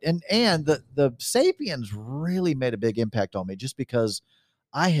 Right. And the Sapiens really made a big impact on me, just because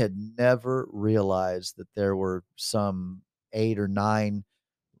I had never realized that there were some 8 or 9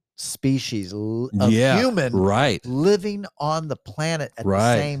 species of human living on the planet at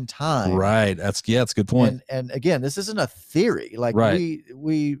the same time. Right. That's a good point. And again, this isn't a theory. Like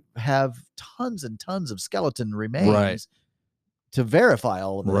we have tons and tons of skeleton remains to verify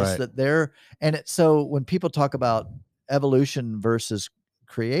all of this, that they're, and so when people talk about evolution versus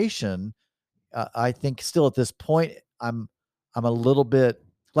creation, I think still at this point, I'm a little bit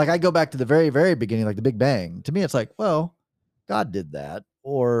like, I go back to the very, very beginning, like the Big Bang. To me, it's like, well, God did that,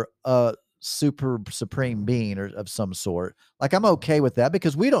 or a supreme being or of some sort. Like, I'm okay with that,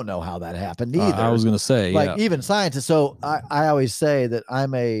 because we don't know how that happened either. I was going to say, even scientists. So I always say that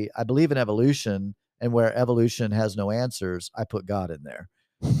I believe in evolution, and where evolution has no answers, I put God in there.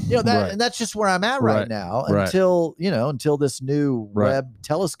 And that's just where I'm at right now until this new Webb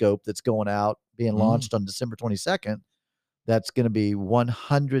telescope that's going out, being launched on December 22nd. That's going to be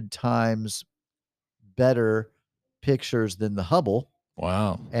 100 times better pictures than the Hubble.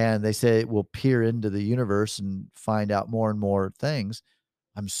 Wow. And they say it will peer into the universe and find out more and more things.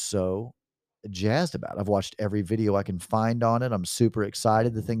 I'm so jazzed about it. I've watched every video I can find on it. I'm super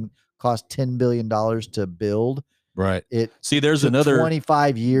excited. The thing cost $10 billion to build. Right. There's another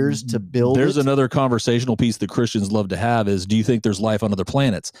 25 years to build. There's another conversational piece that Christians love to have is, do you think there's life on other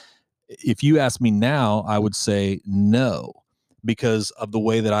planets? If you ask me now, I would say no, because of the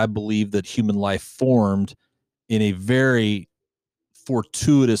way that I believe that human life formed in a very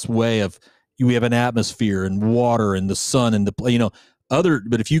fortuitous way of, we have an atmosphere and water and the sun and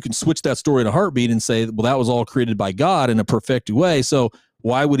but if you can switch that story in a heartbeat and say, well, that was all created by God in a perfect way, so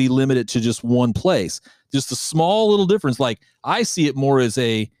why would he limit it to just one place? Just a small little difference. Like, I see it more as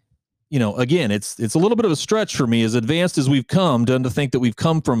a, again, it's a little bit of a stretch for me, as advanced as we've come, to think that we've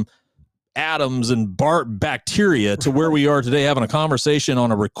come from atoms and bacteria to where we are today, having a conversation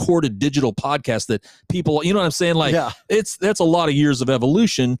on a recorded digital podcast that people, you know what I'm saying? Like, that's a lot of years of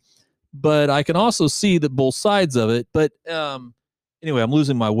evolution, but I can also see that both sides of it. But anyway, I'm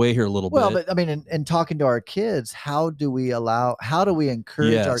losing my way here a little bit. Well, but I mean, in talking to our kids, how do we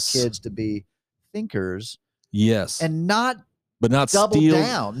encourage our kids to be thinkers? Yes. And not double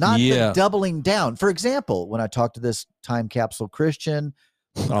down, the doubling down. For example, when I talked to this time capsule Christian,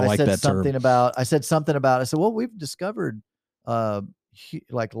 I said something about, I said, well, we've discovered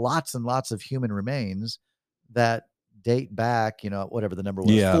like lots and lots of human remains that date back, whatever the number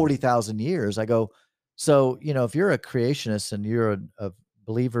was, 40,000 years. I go, so, if you're a creationist and you're a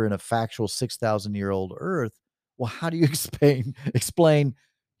believer in a factual 6,000-year-old earth, well, how do you explain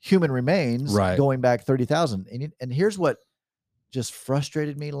human remains going back 30,000? And here's what just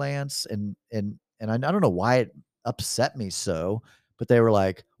frustrated me, Lance, and I don't know why it upset me so, but they were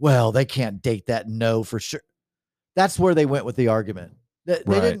like, well, they can't date that. No, for sure. That's where they went with the argument.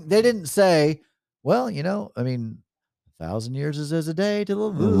 They didn't say, well, I mean, 1,000 years is as a day to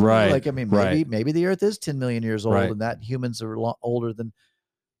the Right. like, I mean, maybe the Earth is 10 million years old, and that humans are a lot older than.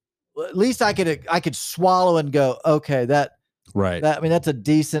 Well, at least I could swallow and go, okay, that. I mean, that's a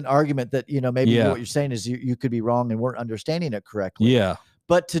decent argument that maybe what you're saying is you could be wrong and weren't understanding it correctly. Yeah.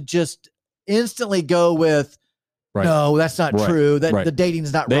 But to just instantly go with. No, that's not true. That the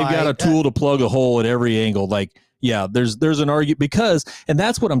dating's not They've right. They've got a tool to plug a hole at every angle. Like, yeah, there's an argument because, and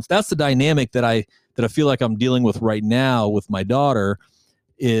that's the dynamic that I feel like I'm dealing with right now with my daughter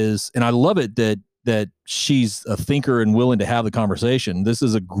is, and I love it that she's a thinker and willing to have the conversation. This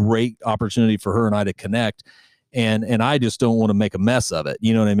is a great opportunity for her and I to connect. And I just don't want to make a mess of it.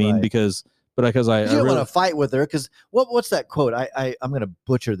 You know what I mean? Right. Because I don't really want to fight with her. Cause what's that quote? I'm going to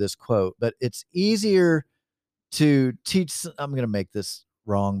butcher this quote, but it's easier to teach. I'm going to make this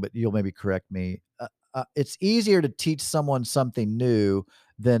wrong, but you'll maybe correct me. It's easier to teach someone something new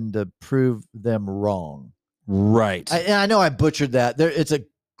than to prove them wrong. Right. I know I butchered that. It's a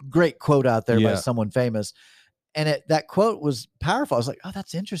great quote out there by someone famous. And that quote was powerful. I was like, oh,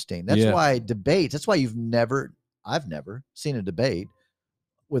 that's interesting. That's why debates, that's why I've never seen a debate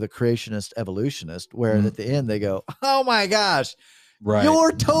with a creationist evolutionist where at the end they go, oh my gosh,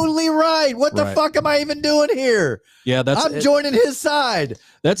 you're totally right. What the fuck am I even doing here? Yeah, I'm joining his side.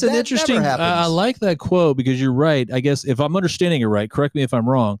 That's an interesting. I like that quote because you're right. I guess if I'm understanding it right, correct me if I'm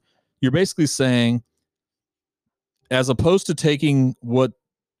wrong. You're basically saying, as opposed to taking what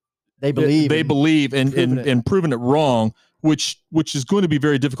they believe and proving it wrong, which is going to be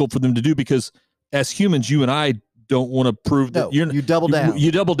very difficult for them to do because as humans, you and I don't want to prove that you double down.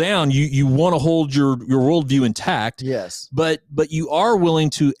 You double down. You want to hold your worldview intact. Yes. But you are willing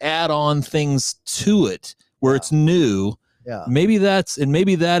to add on things to it where it's new. Yeah. Maybe that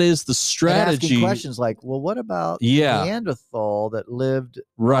is the strategy. And asking questions like, well, what about Neanderthal that lived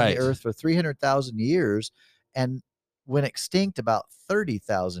on the Earth for 300,000 years and went extinct about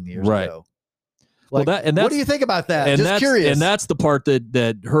 30,000 years ago? Like, what do you think about that? Just curious. And that's the part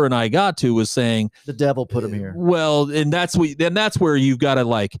that her and I got to was saying the devil put him here. Well, and that's where you've got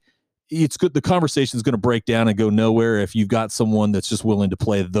to it's good. The conversation is going to break down and go nowhere if you've got someone that's just willing to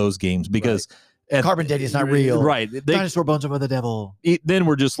play those games because carbon dating is not real. Right. Dinosaur bones are by the devil. Then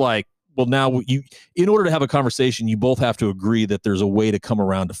we're just like, well, now in order to have a conversation, you both have to agree that there's a way to come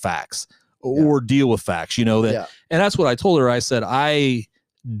around to facts or deal with facts, and that's what I told her. I said, I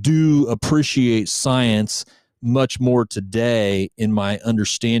do appreciate science much more today in my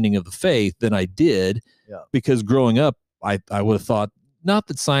understanding of the faith than I did because growing up, I would have thought not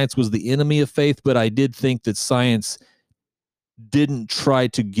that science was the enemy of faith, but I did think that science didn't try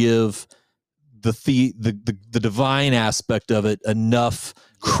to give the divine aspect of it enough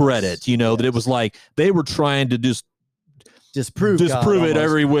credit, that it was like they were trying to just disprove it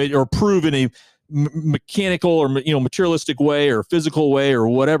every way or prove in a mechanical or materialistic way or physical way or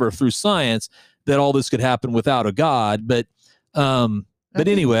whatever through science that all this could happen without a God. But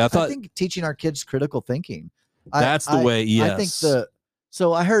anyway, I think teaching our kids critical thinking. That's the way. Yes. I think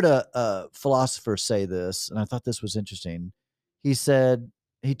so I heard a philosopher say this, and I thought this was interesting. He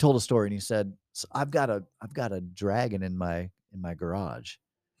told a story, and he said, so I've got a dragon in my garage.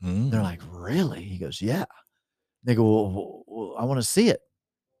 They're like, really? He goes, yeah. They go, well, I want to see it.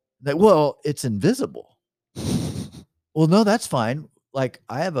 Well, it's invisible. Well, no, that's fine. Like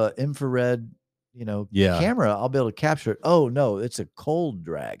I have an infrared, camera. I'll be able to capture it. Oh no, it's a cold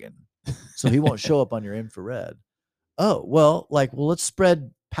dragon. So he won't show up on your infrared. Oh, well, let's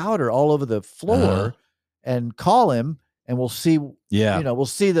spread powder all over the floor and call him and we'll see. Yeah. We'll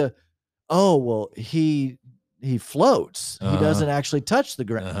see he floats. He doesn't actually touch the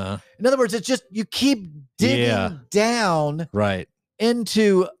ground. In other words, it's just, you keep digging down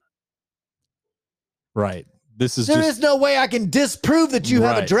into. Right. There is no way I can disprove that you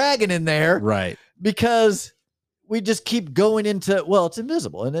have a dragon in there. Right. Because we just keep going into, well, it's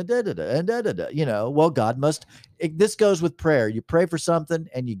invisible and well, God must, this goes with prayer. You pray for something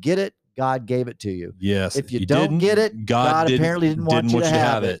and you get it. God gave it to you. Yes. If you don't get it, God apparently didn't want you to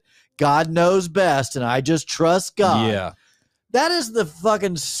have it. God knows best. And I just trust God. Yeah. That is the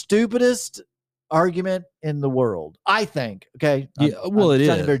fucking stupidest argument in the world, I think. Okay. Yeah. Well, it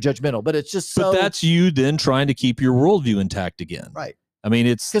is very judgmental, but it's just But that's you then trying to keep your worldview intact again. Right. I mean,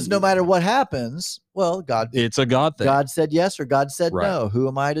 it's because no matter what happens, well, it's a God thing. God said yes or God said no. Who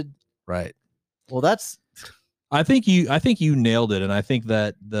am I to? Right. Well, that's. I think you nailed it, and I think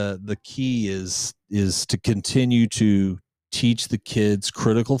that the key is to continue to teach the kids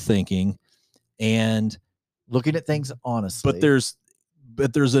critical thinking and looking at things honestly.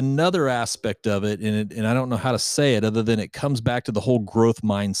 But there's another aspect of it, and I don't know how to say it other than it comes back to the whole growth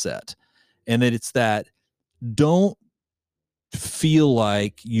mindset. and that it's that don't feel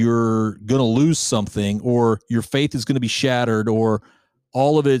like you're going to lose something or your faith is going to be shattered or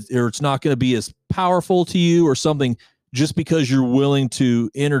all of it, or it's not going to be as powerful to you or something just because you're willing to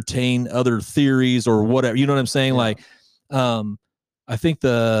entertain other theories or whatever. You know what I'm saying? Yeah. Like, I think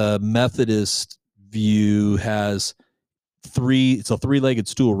the Methodist view has it's a three-legged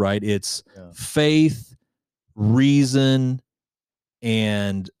stool, right? It's faith, reason,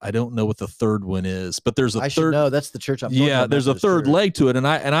 and I don't know what the third one is, but there's a third. No, that's the church I'm talking about. There's a third leg to it, and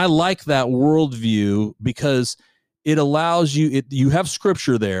I like that worldview because it allows you. You have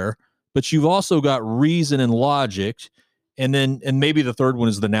scripture there, but you've also got reason and logic, and maybe the third one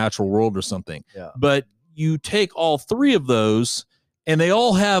is the natural world or something. Yeah. But you take all three of those, and they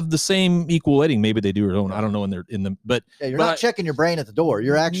all have the same equal weighting. Maybe they do or don't. I don't know. But you're not checking your brain at the door.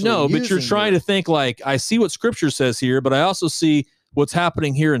 You're actually but you're trying to think like, I see what scripture says here, but I also see what's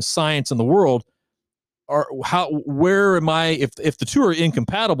happening here in science and the world. Where am I? If the two are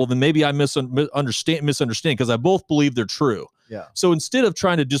incompatible, then maybe I misunderstand because I both believe they're true. Yeah. So instead of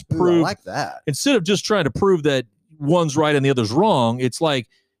trying to just prove, I like that. Instead of just trying to prove that one's right and the other's wrong, it's like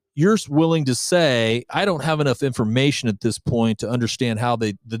you're willing to say, I don't have enough information at this point to understand how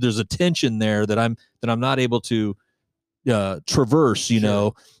that there's a tension there that I'm not able to traverse, you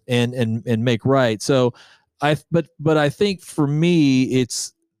know, and make right. So but I think for me,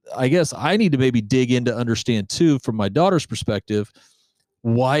 I guess I need to maybe dig in to understand too, from my daughter's perspective,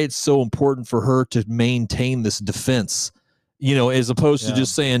 why it's so important for her to maintain this defense, you know, as opposed to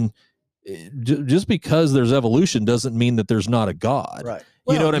just saying, just because there's evolution doesn't mean that there's not a God. Right.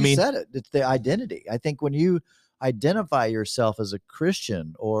 Well, you know what I mean? You said it. It's the identity. I think when you identify yourself as a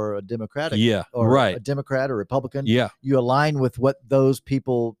Christian or a Democratic, a Democrat or Republican, you align with what those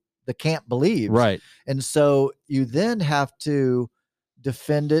people, the camp, believes. Right. And so you then have to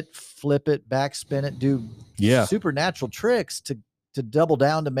defend it, flip it, backspin it, do supernatural tricks to double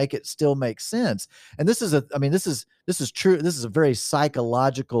down to make it still make sense. And this is true. This is a very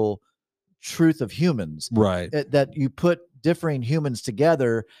psychological truth of humans, right? That you put differing humans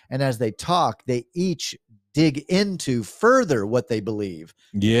together, and as they talk, they each dig into further what they believe.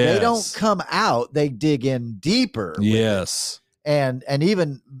 Yes. They don't come out, they dig in deeper. Yes. And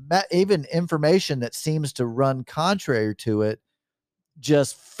even information that seems to run contrary to it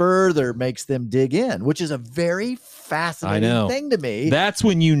just further makes them dig in, which is a very fascinating thing to me. That's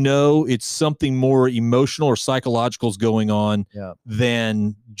when you know it's something more emotional or psychological is going on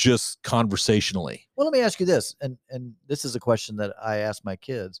than just conversationally. Well, let me ask you this, and this is a question that I ask my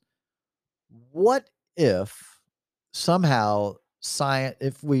kids. What if somehow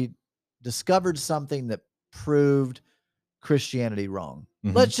if we discovered something that proved Christianity wrong?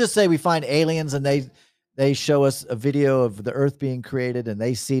 Mm-hmm. Let's just say we find aliens and they show us a video of the earth being created and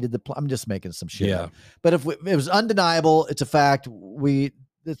they seeded I'm just making some shit up. But if it was undeniable, it's a fact. The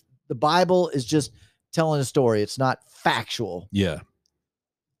Bible is just telling a story. It's not factual. Yeah.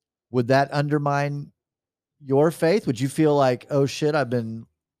 Would that undermine your faith? Would you feel like, oh shit, I've been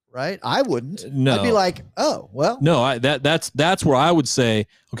right? I wouldn't. No. I'd be like, oh, well. No, that's where I would say,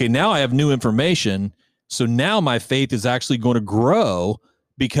 okay, now I have new information. So now my faith is actually going to grow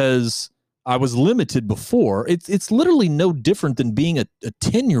because I was limited before. It's literally no different than being a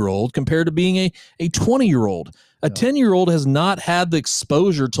 10-year-old compared to being a 20-year-old. A 10-year-old has not had the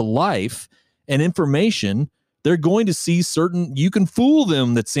exposure to life and information. They're going to see you can fool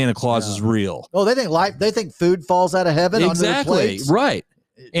them that Santa Claus is real. Oh, they think food falls out of heaven. Exactly. Onto their plates. Right.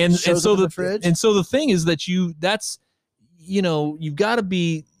 And so the thing is that you've got to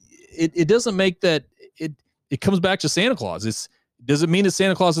be, it doesn't make that it comes back to Santa Claus. Does it mean that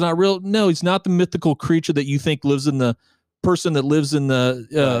Santa Claus is not real? No, he's not the mythical creature that you think lives in the person that lives in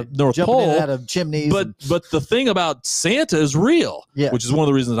the North Pole. Jumping out of chimneys. But the thing about Santa is real, which is one of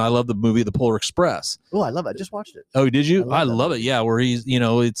the reasons I love the movie The Polar Express. Oh, I love it. I just watched it. Oh, did you? I love it. Yeah, where he's,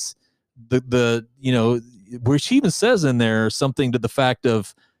 it's where she even says in there something to the fact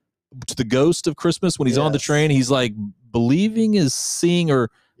of, to the ghost of Christmas when he's on the train, he's like, believing is seeing, or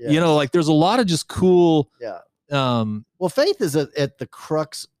like there's a lot of just cool. Yeah. Well, faith is at the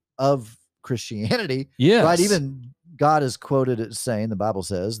crux of Christianity. Yeah. Right. Even God is quoted as saying, the Bible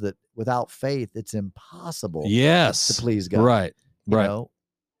says that without faith, it's impossible. Yes. To please God. Right. Right.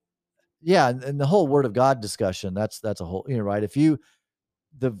 Yeah. And the whole Word of God discussion, that's a whole, right.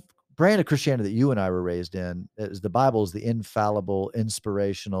 The brand of Christianity that you and I were raised in is the Bible is the infallible,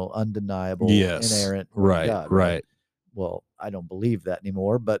 inspirational, undeniable, inerrant Word of God. Right. Well, I don't believe that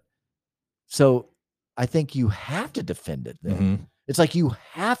anymore, but so I think you have to defend it then. Mm-hmm. It's like you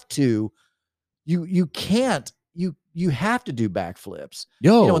have to, you can't you have to do backflips.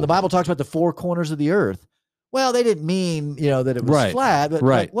 Yo, you know, when the Bible talks about the four corners of the earth, well, they didn't mean, you know, that it was flat, but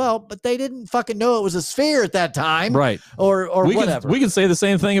like, well, but they didn't fucking know it was a sphere at that time, or whatever. We can say the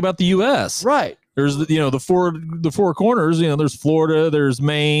same thing about the U.S. Right. There's the four corners. You know, there's Florida, there's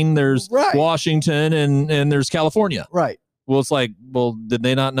Maine, there's Washington, and there's California. Right. Well, it's like, well, did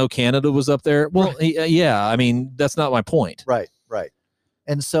they not know Canada was up there? Well, yeah. I mean, that's not my point. Right. Right.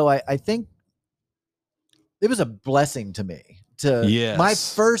 And so I think it was a blessing to me my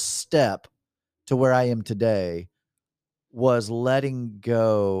first step to where I am today was letting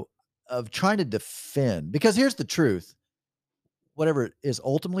go of trying to defend, because here's the truth. Whatever is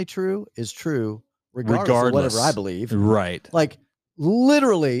ultimately true is true regardless of whatever I believe. Right. Like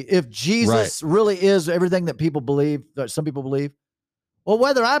literally, if Jesus really is everything that people believe, that some people believe, well,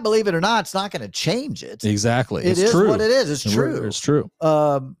 whether I believe it or not, it's not going to change it. Exactly. It is true. What it is. It's true. It's true.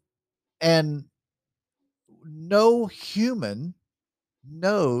 And no human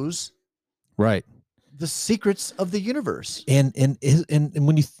knows the secrets of the universe. And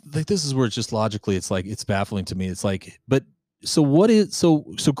when you like, this is where it's just logically, it's like, it's baffling to me. It's like, but so what is, so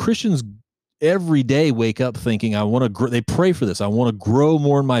Christians every day wake up thinking, I want to grow, they pray for this. I want to grow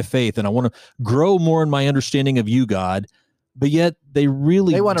more in my faith, and I want to grow more in my understanding of you, God. But yet they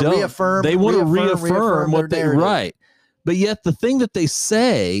want to reaffirm. They want to reaffirm what they right. But yet the thing that they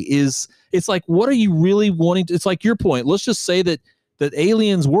say is, it's like, what are you really wanting to, it's like your point. Let's just say that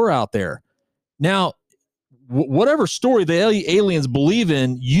aliens were out there. Now, whatever story the aliens believe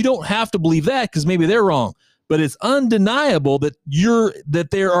in, you don't have to believe that because maybe they're wrong. But it's undeniable that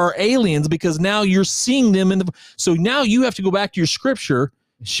there are aliens, because now you're seeing them so now you have to go back to your scripture.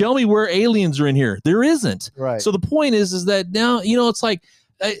 Show me where aliens are in here. There isn't. Right. So the point is that now, you know, it's like,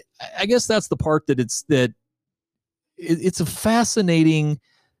 I guess that's the part that it's a fascinating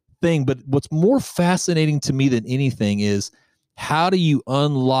thing. But what's more fascinating to me than anything is, how do you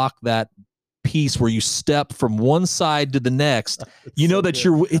unlock that piece where you step from one side to the next? You know, that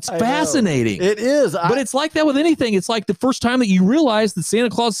it's fascinating. It is. But it's like that with anything. It's like the first time that you realize that Santa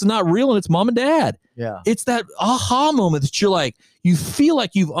Claus is not real and it's mom and dad. Yeah. It's that aha moment that you're like, you feel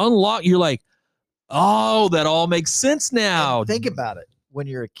like you've unlocked, you're like, oh, that all makes sense now. And think about it. When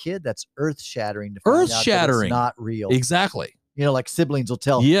you're a kid, that's earth-shattering to find out that it's not real. Exactly. You know, like siblings will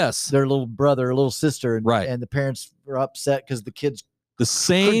tell their little brother or little sister, and the parents are upset because the kid's the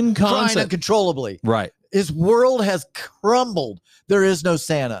same concept, crying uncontrollably. Right. His world has crumbled. There is no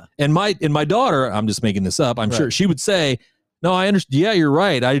Santa. And my daughter, I'm just making this up, I'm sure she would say, no, I understand. Yeah, you're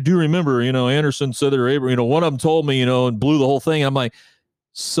right. I do remember, you know, Anderson said they're able, you know, one of them told me, you know, and blew the whole thing. I'm like,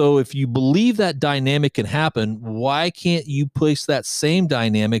 so if you believe that dynamic can happen, why can't you place that same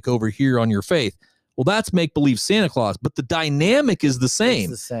dynamic over here on your faith? Well, that's make-believe Santa Claus, but the dynamic is the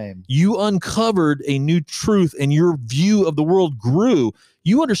same. It's the same. You uncovered a new truth, and your view of the world grew.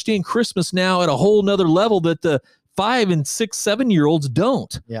 You understand Christmas now at a whole nother level that the 5 and 6, 7-year-olds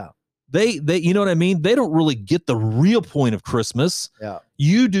don't. Yeah. They, you know what I mean? They don't really get the real point of Christmas. Yeah.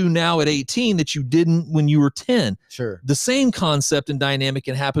 You do now at 18 that you didn't when you were 10. Sure. The same concept and dynamic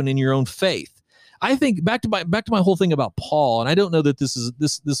can happen in your own faith. I think back to my whole thing about Paul, and I don't know that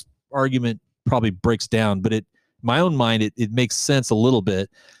this argument probably breaks down, but my own mind, it makes sense a little bit.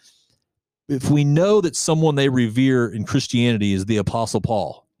 If we know that someone they revere in Christianity is the Apostle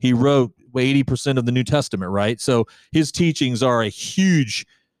Paul, he wrote 80% of the New Testament, right? So his teachings are a huge,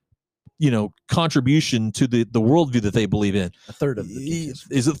 you know, contribution to the worldview that they believe in. A third of the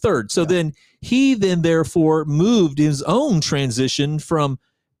is a third. So then he therefore moved his own transition from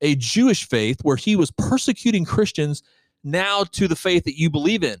a Jewish faith where he was persecuting Christians now to the faith that you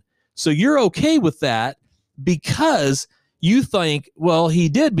believe in. So you're okay with that because you think, well, he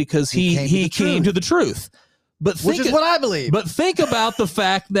did because he came to the truth. Which is what I believe. But think about the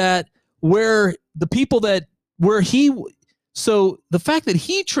fact that so the fact that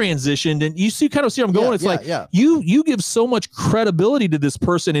he transitioned, and you kind of see where I'm going. You give so much credibility to this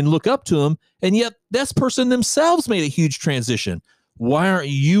person and look up to him, and yet this person themselves made a huge transition. Why aren't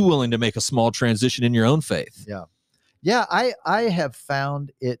you willing to make a small transition in your own faith? Yeah. Yeah. I have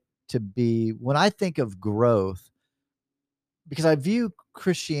found it to be, when I think of growth, because I view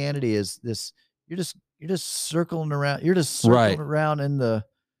Christianity as this, you're just circling around, around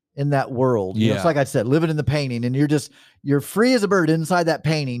in that world. You know, it's like I said, living in the painting, and you're free as a bird inside that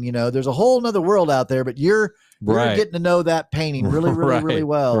painting. You know, there's a whole nother world out there, but you're getting to know that painting really, really, really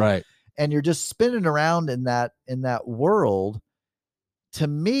well. Right. And you're just spinning around in that world. To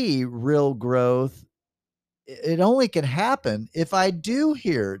me, real growth, it only can happen if I do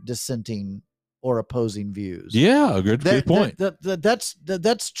hear dissenting or opposing views. Yeah, good point.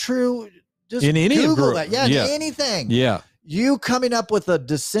 That's true just in any Google that. Yeah, yeah. anything. Yeah. You coming up with a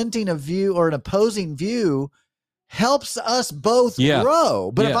dissenting of view or an opposing view helps us both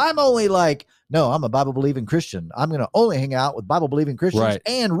grow. But if I'm only like, no, I'm a Bible believing Christian, I'm going to only hang out with Bible believing Christians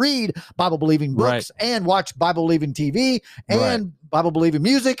and read Bible believing books and watch Bible believing TV and Bible believing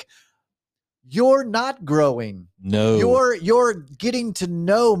music, you're not growing. No, you're getting to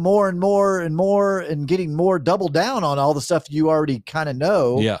know more and more and more and getting more double down on all the stuff you already kind of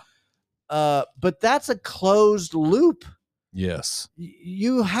know. Yeah. But that's a closed loop. Yes.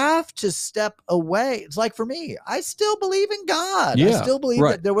 You have to step away. It's like for me, I still believe in God. Yeah, I still believe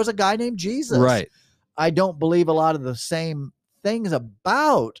that there was a guy named Jesus. Right. I don't believe a lot of the same things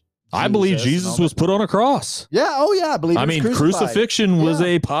about Jesus. I believe Jesus was put on a cross. Yeah. Oh, yeah. I mean, crucifixion was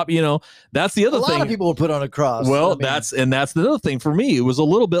a pop, that's the other thing. A lot of people were put on a cross. Well, that's the other thing for me. It was a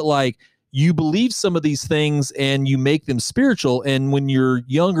little bit like you believe some of these things and you make them spiritual. And when you're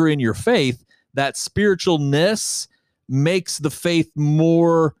younger in your faith, that spiritualness makes the faith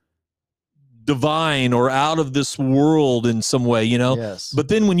more divine or out of this world in some way, Yes. But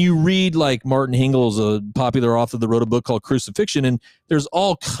then when you read, like, Martin Hingel's a popular author that wrote a book called Crucifixion, and there's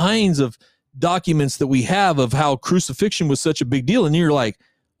all kinds of documents that we have of how crucifixion was such a big deal, and you're like,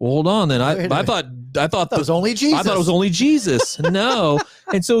 well, hold on, then I thought that was only Jesus. I thought it was only Jesus. No.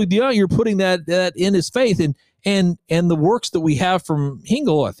 And so you're putting that in his faith, and the works that we have from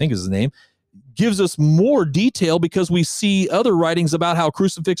Hingel, I think is his name, gives us more detail because we see other writings about how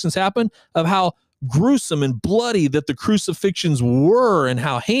crucifixions happen, of how gruesome and bloody that the crucifixions were and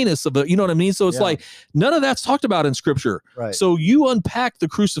how heinous of it, you know what I mean? So it's like none of that's talked about in scripture. Right. So you unpack the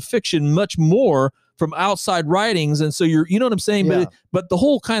crucifixion much more from outside writings. And so you know what I'm saying? Yeah. But the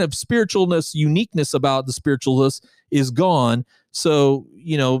whole kind of spiritualness, uniqueness about the spiritualness is gone. So,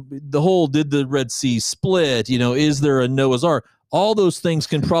 the whole, did the Red Sea split? Is there a Noah's Ark? All those things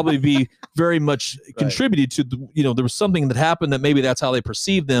can probably be very much contributed to, there was something that happened that maybe that's how they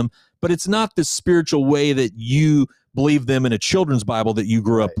perceive them, but it's not the spiritual way that you believe them in a children's Bible that you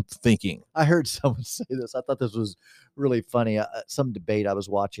grew up thinking. I heard someone say this. I thought this was really funny. Some debate I was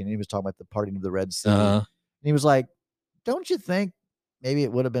watching, and he was talking about the parting of the Red Sea. And he was like, don't you think maybe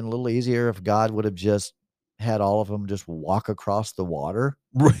it would have been a little easier if God would have just had all of them just walk across the water?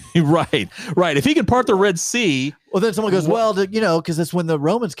 Right. If he could part the Red Sea. Well, then someone goes, well, because that's when the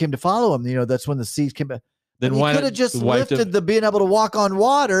Romans came to follow him. That's when the seas came back. Then he could have just lifted the being able to walk on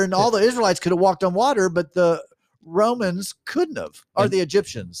water, and all the Israelites could have walked on water, but the Romans couldn't have, or the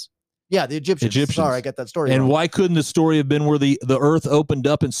Egyptians. Yeah, the Egyptians. Sorry, I got that story wrong. And why couldn't the story have been where the earth opened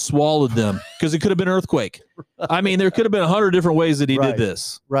up and swallowed them? Because it could have been an earthquake. I mean, there could have been 100 different ways that he did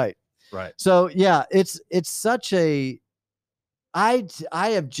this. Right. So yeah, it's such a. I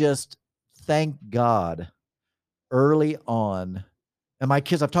have just thanked God early on, and my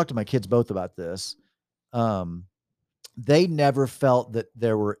kids. I've talked to my kids both about this. They never felt that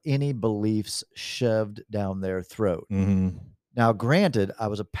there were any beliefs shoved down their throat. Mm-hmm. Now, granted, I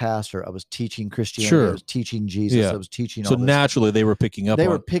was a pastor. I was teaching Christianity. I was teaching Jesus. I was teaching. So naturally, they were picking up. They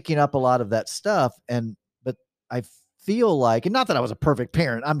were picking up a lot of that stuff, but I feel like, and not that I was a perfect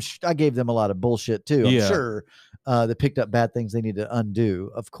parent. I gave them a lot of bullshit too. I'm sure that picked up bad things they need to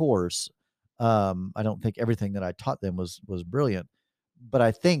undo. Of course, I don't think everything that I taught them was brilliant, but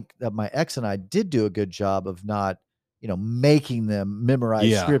I think that my ex and I did do a good job of not, making them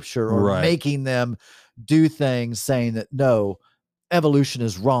memorize scripture or making them do things saying that no, evolution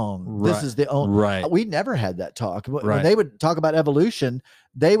is wrong. This is the only. We never had that talk. When they would talk about evolution,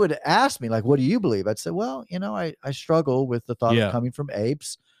 they would ask me, like, what do you believe? I'd say, well, I struggle with the thought of coming from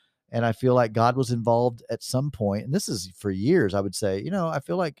apes, and I feel like God was involved at some point. And this is for years. I would say, I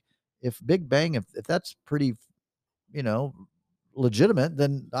feel like if Big Bang, if that's pretty, legitimate,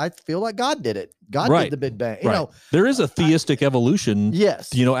 then I feel like God did it. God did the Big Bang. There is a theistic evolution.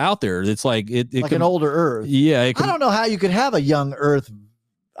 Yes. Out there. It's like it like an older Earth. Yeah. I don't know how you could have a young Earth.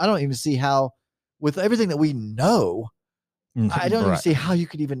 I don't even see how, with everything that we know, I don't even see how you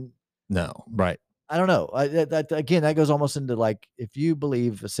could even. No. Right. I don't know. Again, that goes almost into like, if you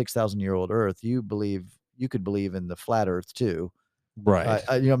believe a 6,000-year-old Earth, you could believe in the flat Earth too. Right.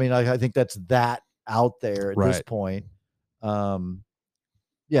 I think that's that out there at this point.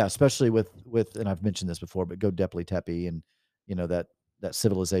 Especially with, and I've mentioned this before, but Göbekli Tepe and, that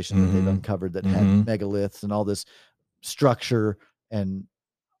civilization that they've uncovered that had megaliths and all this structure and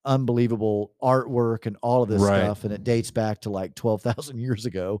unbelievable artwork and all of this stuff. And it dates back to like 12,000 years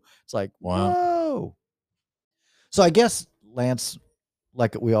ago. It's like, wow. Whoa. So I guess, Lance,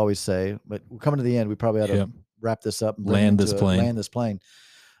 like we always say, but we're coming to the end. We probably ought to wrap this up and land this plane.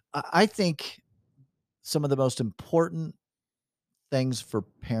 I think some of the most important things for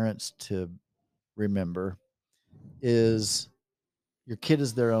parents to remember is your kid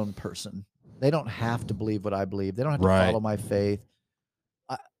is their own person. They don't have to believe what I believe. They don't have to follow my faith.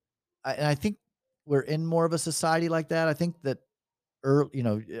 And I think we're in more of a society like that. I think that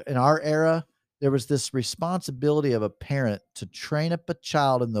in our era, there was this responsibility of a parent to train up a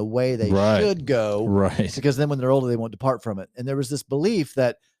child in the way they should go. Right. Because then when they're older, they won't depart from it. And there was this belief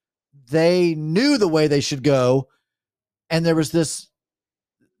that they knew the way they should go. And there was this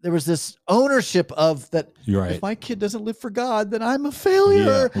ownership of that. Right. If my kid doesn't live for God, then I'm a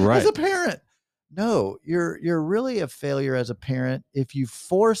failure as a parent. No, you're really a failure as a parent if you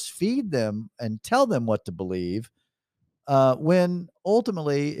force feed them and tell them what to believe. When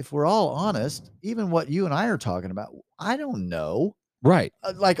ultimately, if we're all honest, even what you and I are talking about, I don't know. Right.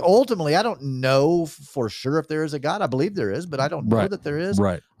 Like ultimately, I don't know for sure if there is a God. I believe there is, but I don't know that there is.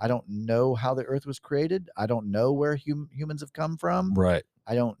 Right. I don't know how the earth was created. I don't know where humans have come from. Right.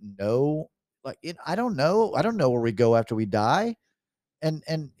 I don't know. I don't know. I don't know where we go after we die. And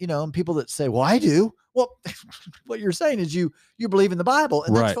and people that say, well, I do. Well, what you're saying is you believe in the Bible,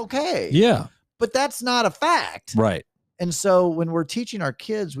 and that's okay. Yeah. But that's not a fact. Right. And so when we're teaching our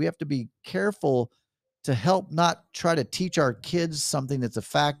kids, we have to be careful to help not try to teach our kids something that's a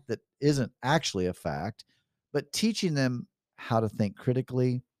fact that isn't actually a fact, but teaching them how to think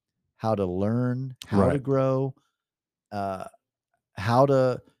critically, how to learn, how to grow, how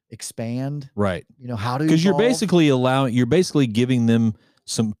to expand. Right. How to, because you're basically giving them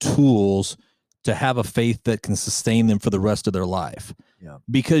some tools to have a faith that can sustain them for the rest of their life. Yeah.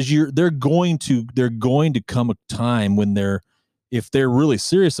 Because they're going to come a time when if they're really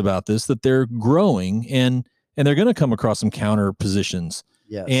serious about this, that they're growing and they're going to come across some counter positions.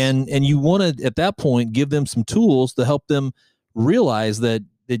 Yes. And you want to, at that point, give them some tools to help them realize that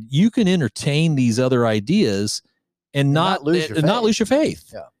you can entertain these other ideas and not lose your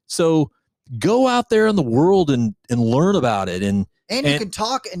faith. Yeah. So go out there in the world and learn about it. And you can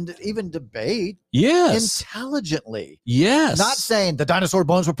talk and even debate intelligently. Yes. Not saying the dinosaur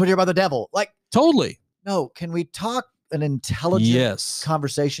bones were put here by the devil. Like totally. No, can we talk an intelligent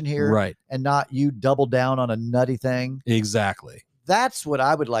conversation here? Right. And not you double down on a nutty thing. Exactly. That's what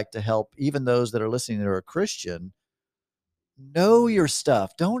I would like to help even those that are listening that are a Christian. Know your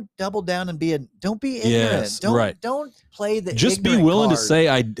stuff. Don't double down and don't be ignorant. Don't play the just be willing to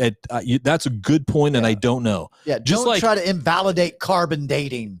say that's a good point and I don't know. Yeah, just don't try to invalidate carbon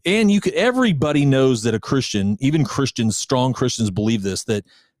dating. And everybody knows that a Christian, even Christians, strong Christians believe this, that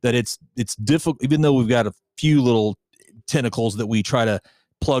it's difficult, even though we've got a few little tentacles that we try to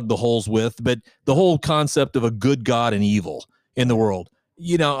plug the holes with, but the whole concept of a good God and evil in the world.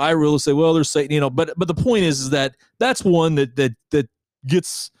 I really say, well, there's Satan, but the point is that that's one that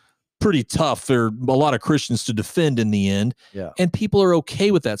gets pretty tough for a lot of Christians to defend in the end. Yeah. And people are okay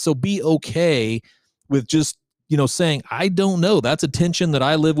with that. So be okay with just, saying, I don't know. That's a tension that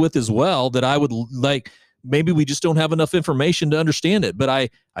I live with as well, that I would like, maybe we just don't have enough information to understand it. But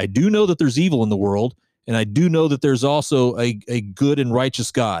I do know that there's evil in the world. And I do know that there's also a good and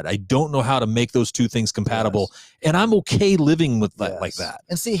righteous God. I don't know how to make those two things compatible. Yes. And I'm okay living with that like that.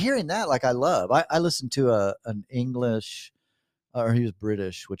 And see, hearing that, like I love, I listened to an English, or he was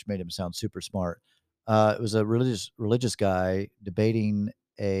British, which made him sound super smart. It was a religious guy debating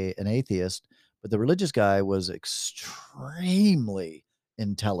an atheist, but the religious guy was extremely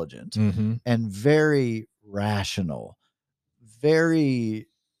intelligent and very rational, very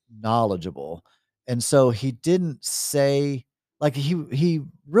knowledgeable. And so he didn't say, like, he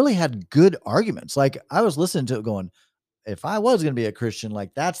really had good arguments. Like I was listening to it going, if I was going to be a Christian,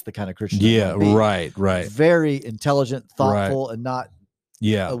 like that's the kind of Christian. Yeah. Right. Very intelligent, thoughtful, and not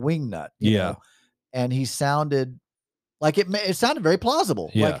a wingnut. You know? And he sounded like it sounded very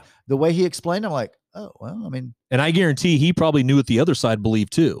plausible. Yeah. Like the way he explained, I'm like, oh, well, I mean. And I guarantee he probably knew what the other side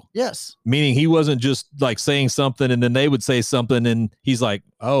believed too. Yes. Meaning he wasn't just like saying something and then they would say something and he's like,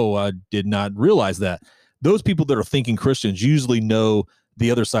 oh, I did not realize that. Those people that are thinking Christians usually know the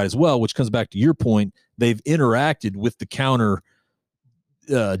other side as well, which comes back to your point. They've interacted with the counter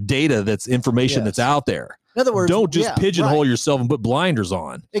data, that's information that's out there. In other words, don't just pigeonhole yourself and put blinders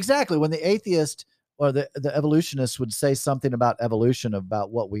on. Exactly. When the atheist or the evolutionists would say something about evolution,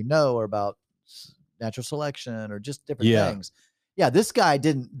 about what we know, or about natural selection, or just different things. Yeah, this guy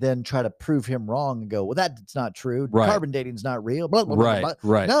didn't then try to prove him wrong and go, well, that's not true. Right. Carbon dating's not real. Blah, blah, blah, blah.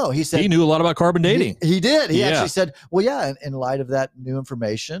 Right. No, he said he knew a lot about carbon dating. He did. He actually said, well, yeah, in light of that new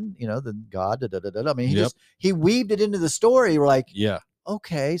information, the God, I mean, he weaved it into the story. We're like,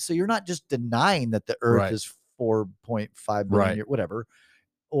 okay, so you're not just denying that the Earth is 4.5 billion years, whatever.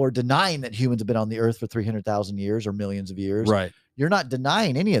 or denying that humans have been on the earth for 300,000 years or millions of years. Right. You're not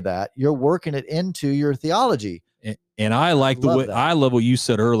denying any of that. You're working it into your theology. And I like the way, I love what you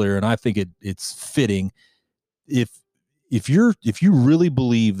said earlier, and I think it's fitting. If you really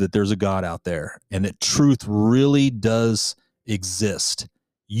believe that there's a God out there and that truth really does exist,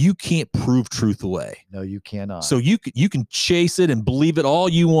 you can't prove truth away. No, you cannot. So you can chase it and believe it all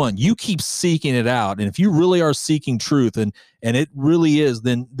you want. You keep seeking it out. And if you really are seeking truth and it really is,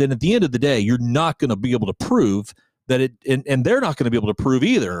 then at the end of the day, you're not going to be able to prove that it, and they're not going to be able to prove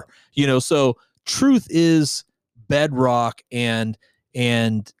either, so truth is bedrock, and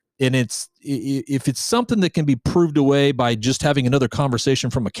it's, if it's something that can be proved away by just having another conversation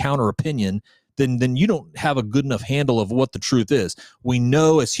from a counter opinion, then you don't have a good enough handle of what the truth is. We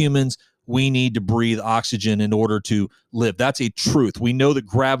know as humans, we need to breathe oxygen in order to live. That's a truth. We know that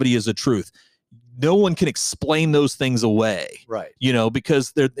gravity is a truth. No one can explain those things away. Right.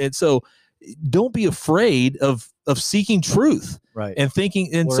 Because and so don't be afraid of seeking truth. Right. And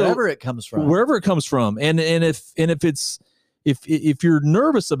thinking, and wherever it comes from. Wherever it comes from. And if you're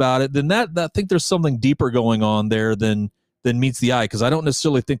nervous about it, then I think there's something deeper going on there than meets the eye, because I don't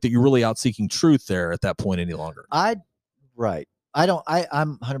necessarily think that you're really out seeking truth there at that point any longer. I'm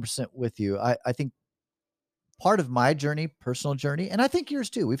 100% with you. I think part of my journey, personal journey, and I think yours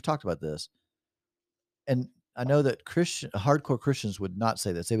too, we've talked about this, and I know that hardcore Christians would not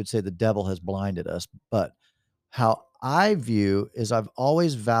say this. They would say the devil has blinded us. But how I view is, I've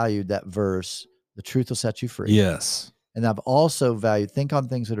always valued that verse, the truth will set you free. Yes. And I've also valued, think on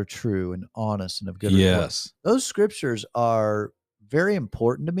things that are true and honest and of good report. Yes. Those scriptures are very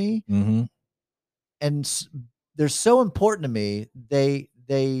important to me. Mm-hmm. And they're so important to me.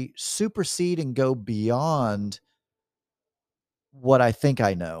 They supersede and go beyond what I think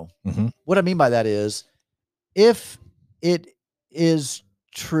I know. Mm-hmm. What I mean by that is, if it is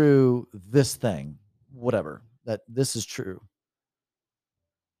true, this thing, whatever, that this is true,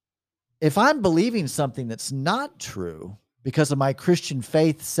 if I'm believing something that's not true because of my Christian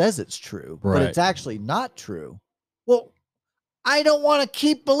faith says it's true, right, but it's actually not true, well, I don't want to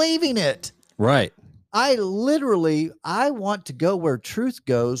keep believing it. Right. I want to go where truth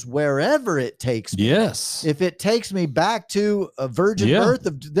goes, wherever it takes me. Yes. If it takes me back to a virgin birth,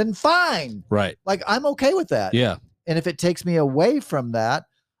 then fine. Right. Like, I'm okay with that. Yeah. And if it takes me away from that,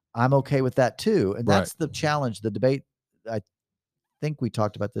 I'm okay with that too. And that's the challenge, the debate. I think we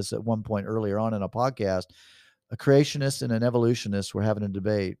talked about this at one point earlier on in a podcast. A creationist and an evolutionist were having a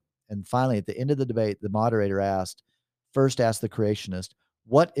debate. And finally, at the end of the debate, the moderator asked the creationist,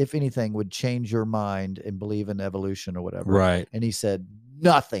 what, if anything, would change your mind and believe in evolution or whatever? Right. And he said,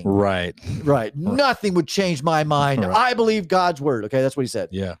 nothing. Right. Right. Nothing would change my mind. Right. I believe God's word. Okay. That's what he said.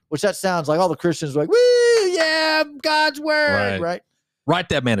 Yeah. Which that sounds like all the Christians were like, woo, yeah, God's word. Right. Write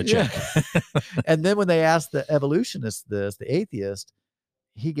that man a check. Yeah. And then when they asked the evolutionist the atheist,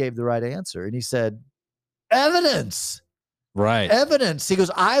 he gave the right answer. And he said, evidence. Right. Evidence. He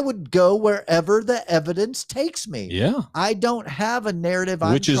goes, I would go wherever the evidence takes me. Yeah. I don't have a narrative.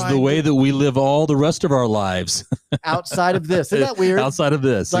 Which is the way that we live all the rest of our lives. Outside of this. Isn't that weird? Outside of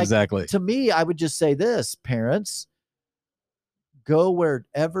this. Like, exactly. To me, I would just say this, parents, go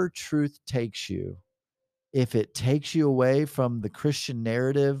wherever truth takes you. If it takes you away from the Christian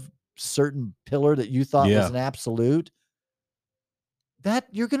narrative, certain pillar that you thought was an absolute, that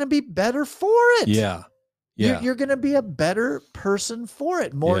you're going to be better for it. Yeah. Yeah. You're going to be a better person for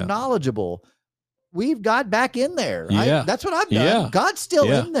it, more knowledgeable. We've got back in there. Yeah. That's what I've done. Yeah. God's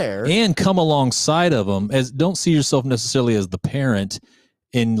still in there. And come alongside of them. Don't see yourself necessarily as the parent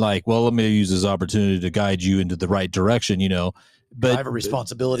in like, well, let me use this opportunity to guide you into the right direction, But I have a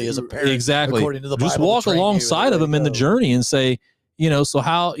responsibility as a parent. Exactly. According to the just Bible, walk alongside of them in the journey and say, so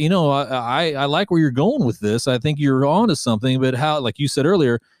how, I like where you're going with this. I think you're onto something, but how, like you said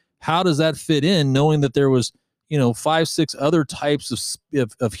earlier, how does that fit in, knowing that there was, 5, 6 other types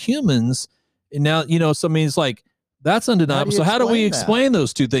of humans? And now, so I mean, it's like, that's undeniable. So how do we explain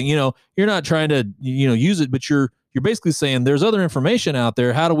those two things? You're not trying to, use it, but you're basically saying there's other information out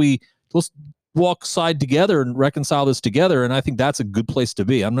there. How do let's walk side together and reconcile this together? And I think that's a good place to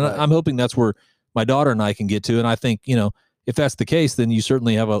be. I'm hoping that's where my daughter and I can get to. And I think, if that's the case, then you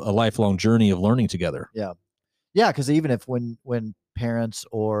certainly have a lifelong journey of learning together. Yeah. Yeah. Cause even if when parents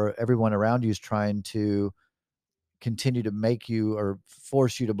or everyone around you is trying to continue to make you or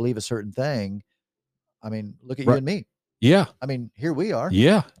force you to believe a certain thing, I mean, look at you and me. Yeah. I mean, here we are.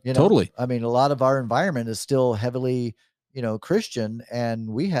 Yeah, totally. I mean, a lot of our environment is still heavily, Christian, and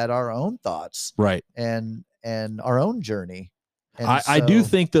we had our own thoughts. Right. And our own journey. And I do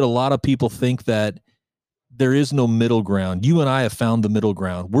think that a lot of people think that there is no middle ground. You and I have found the middle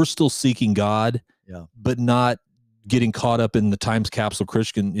ground. We're still seeking God, but not getting caught up in the times capsule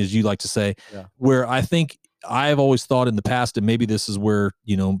Christian, as you like to say, where I think I've always thought in the past, and maybe this is where,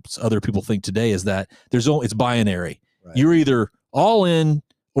 you know, other people think today, is that it's binary. Right. You're either all in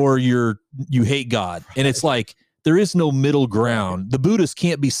or you hate God. And it's like, there is no middle ground. The Buddhist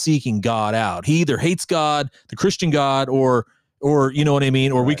can't be seeking God out. He either hates God, the Christian God, or you know what I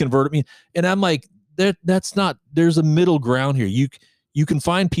mean? Or we convert him. And I'm like, that's not, there's a middle ground here. You can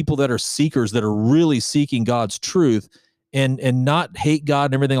find people that are seekers, that are really seeking God's truth and not hate God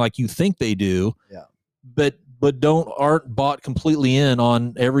and everything like you think they do. Yeah. But aren't bought completely in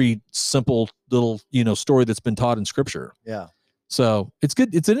on every simple little, you know, story that's been taught in Scripture. Yeah. So it's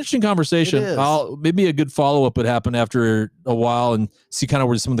good. It's an interesting conversation. Maybe a good follow-up would happen after a while and see kind of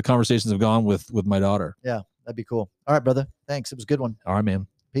where some of the conversations have gone with my daughter. Yeah, that'd be cool. All right, brother. Thanks. It was a good one. All right, man.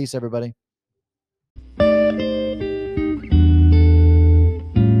 Peace, everybody.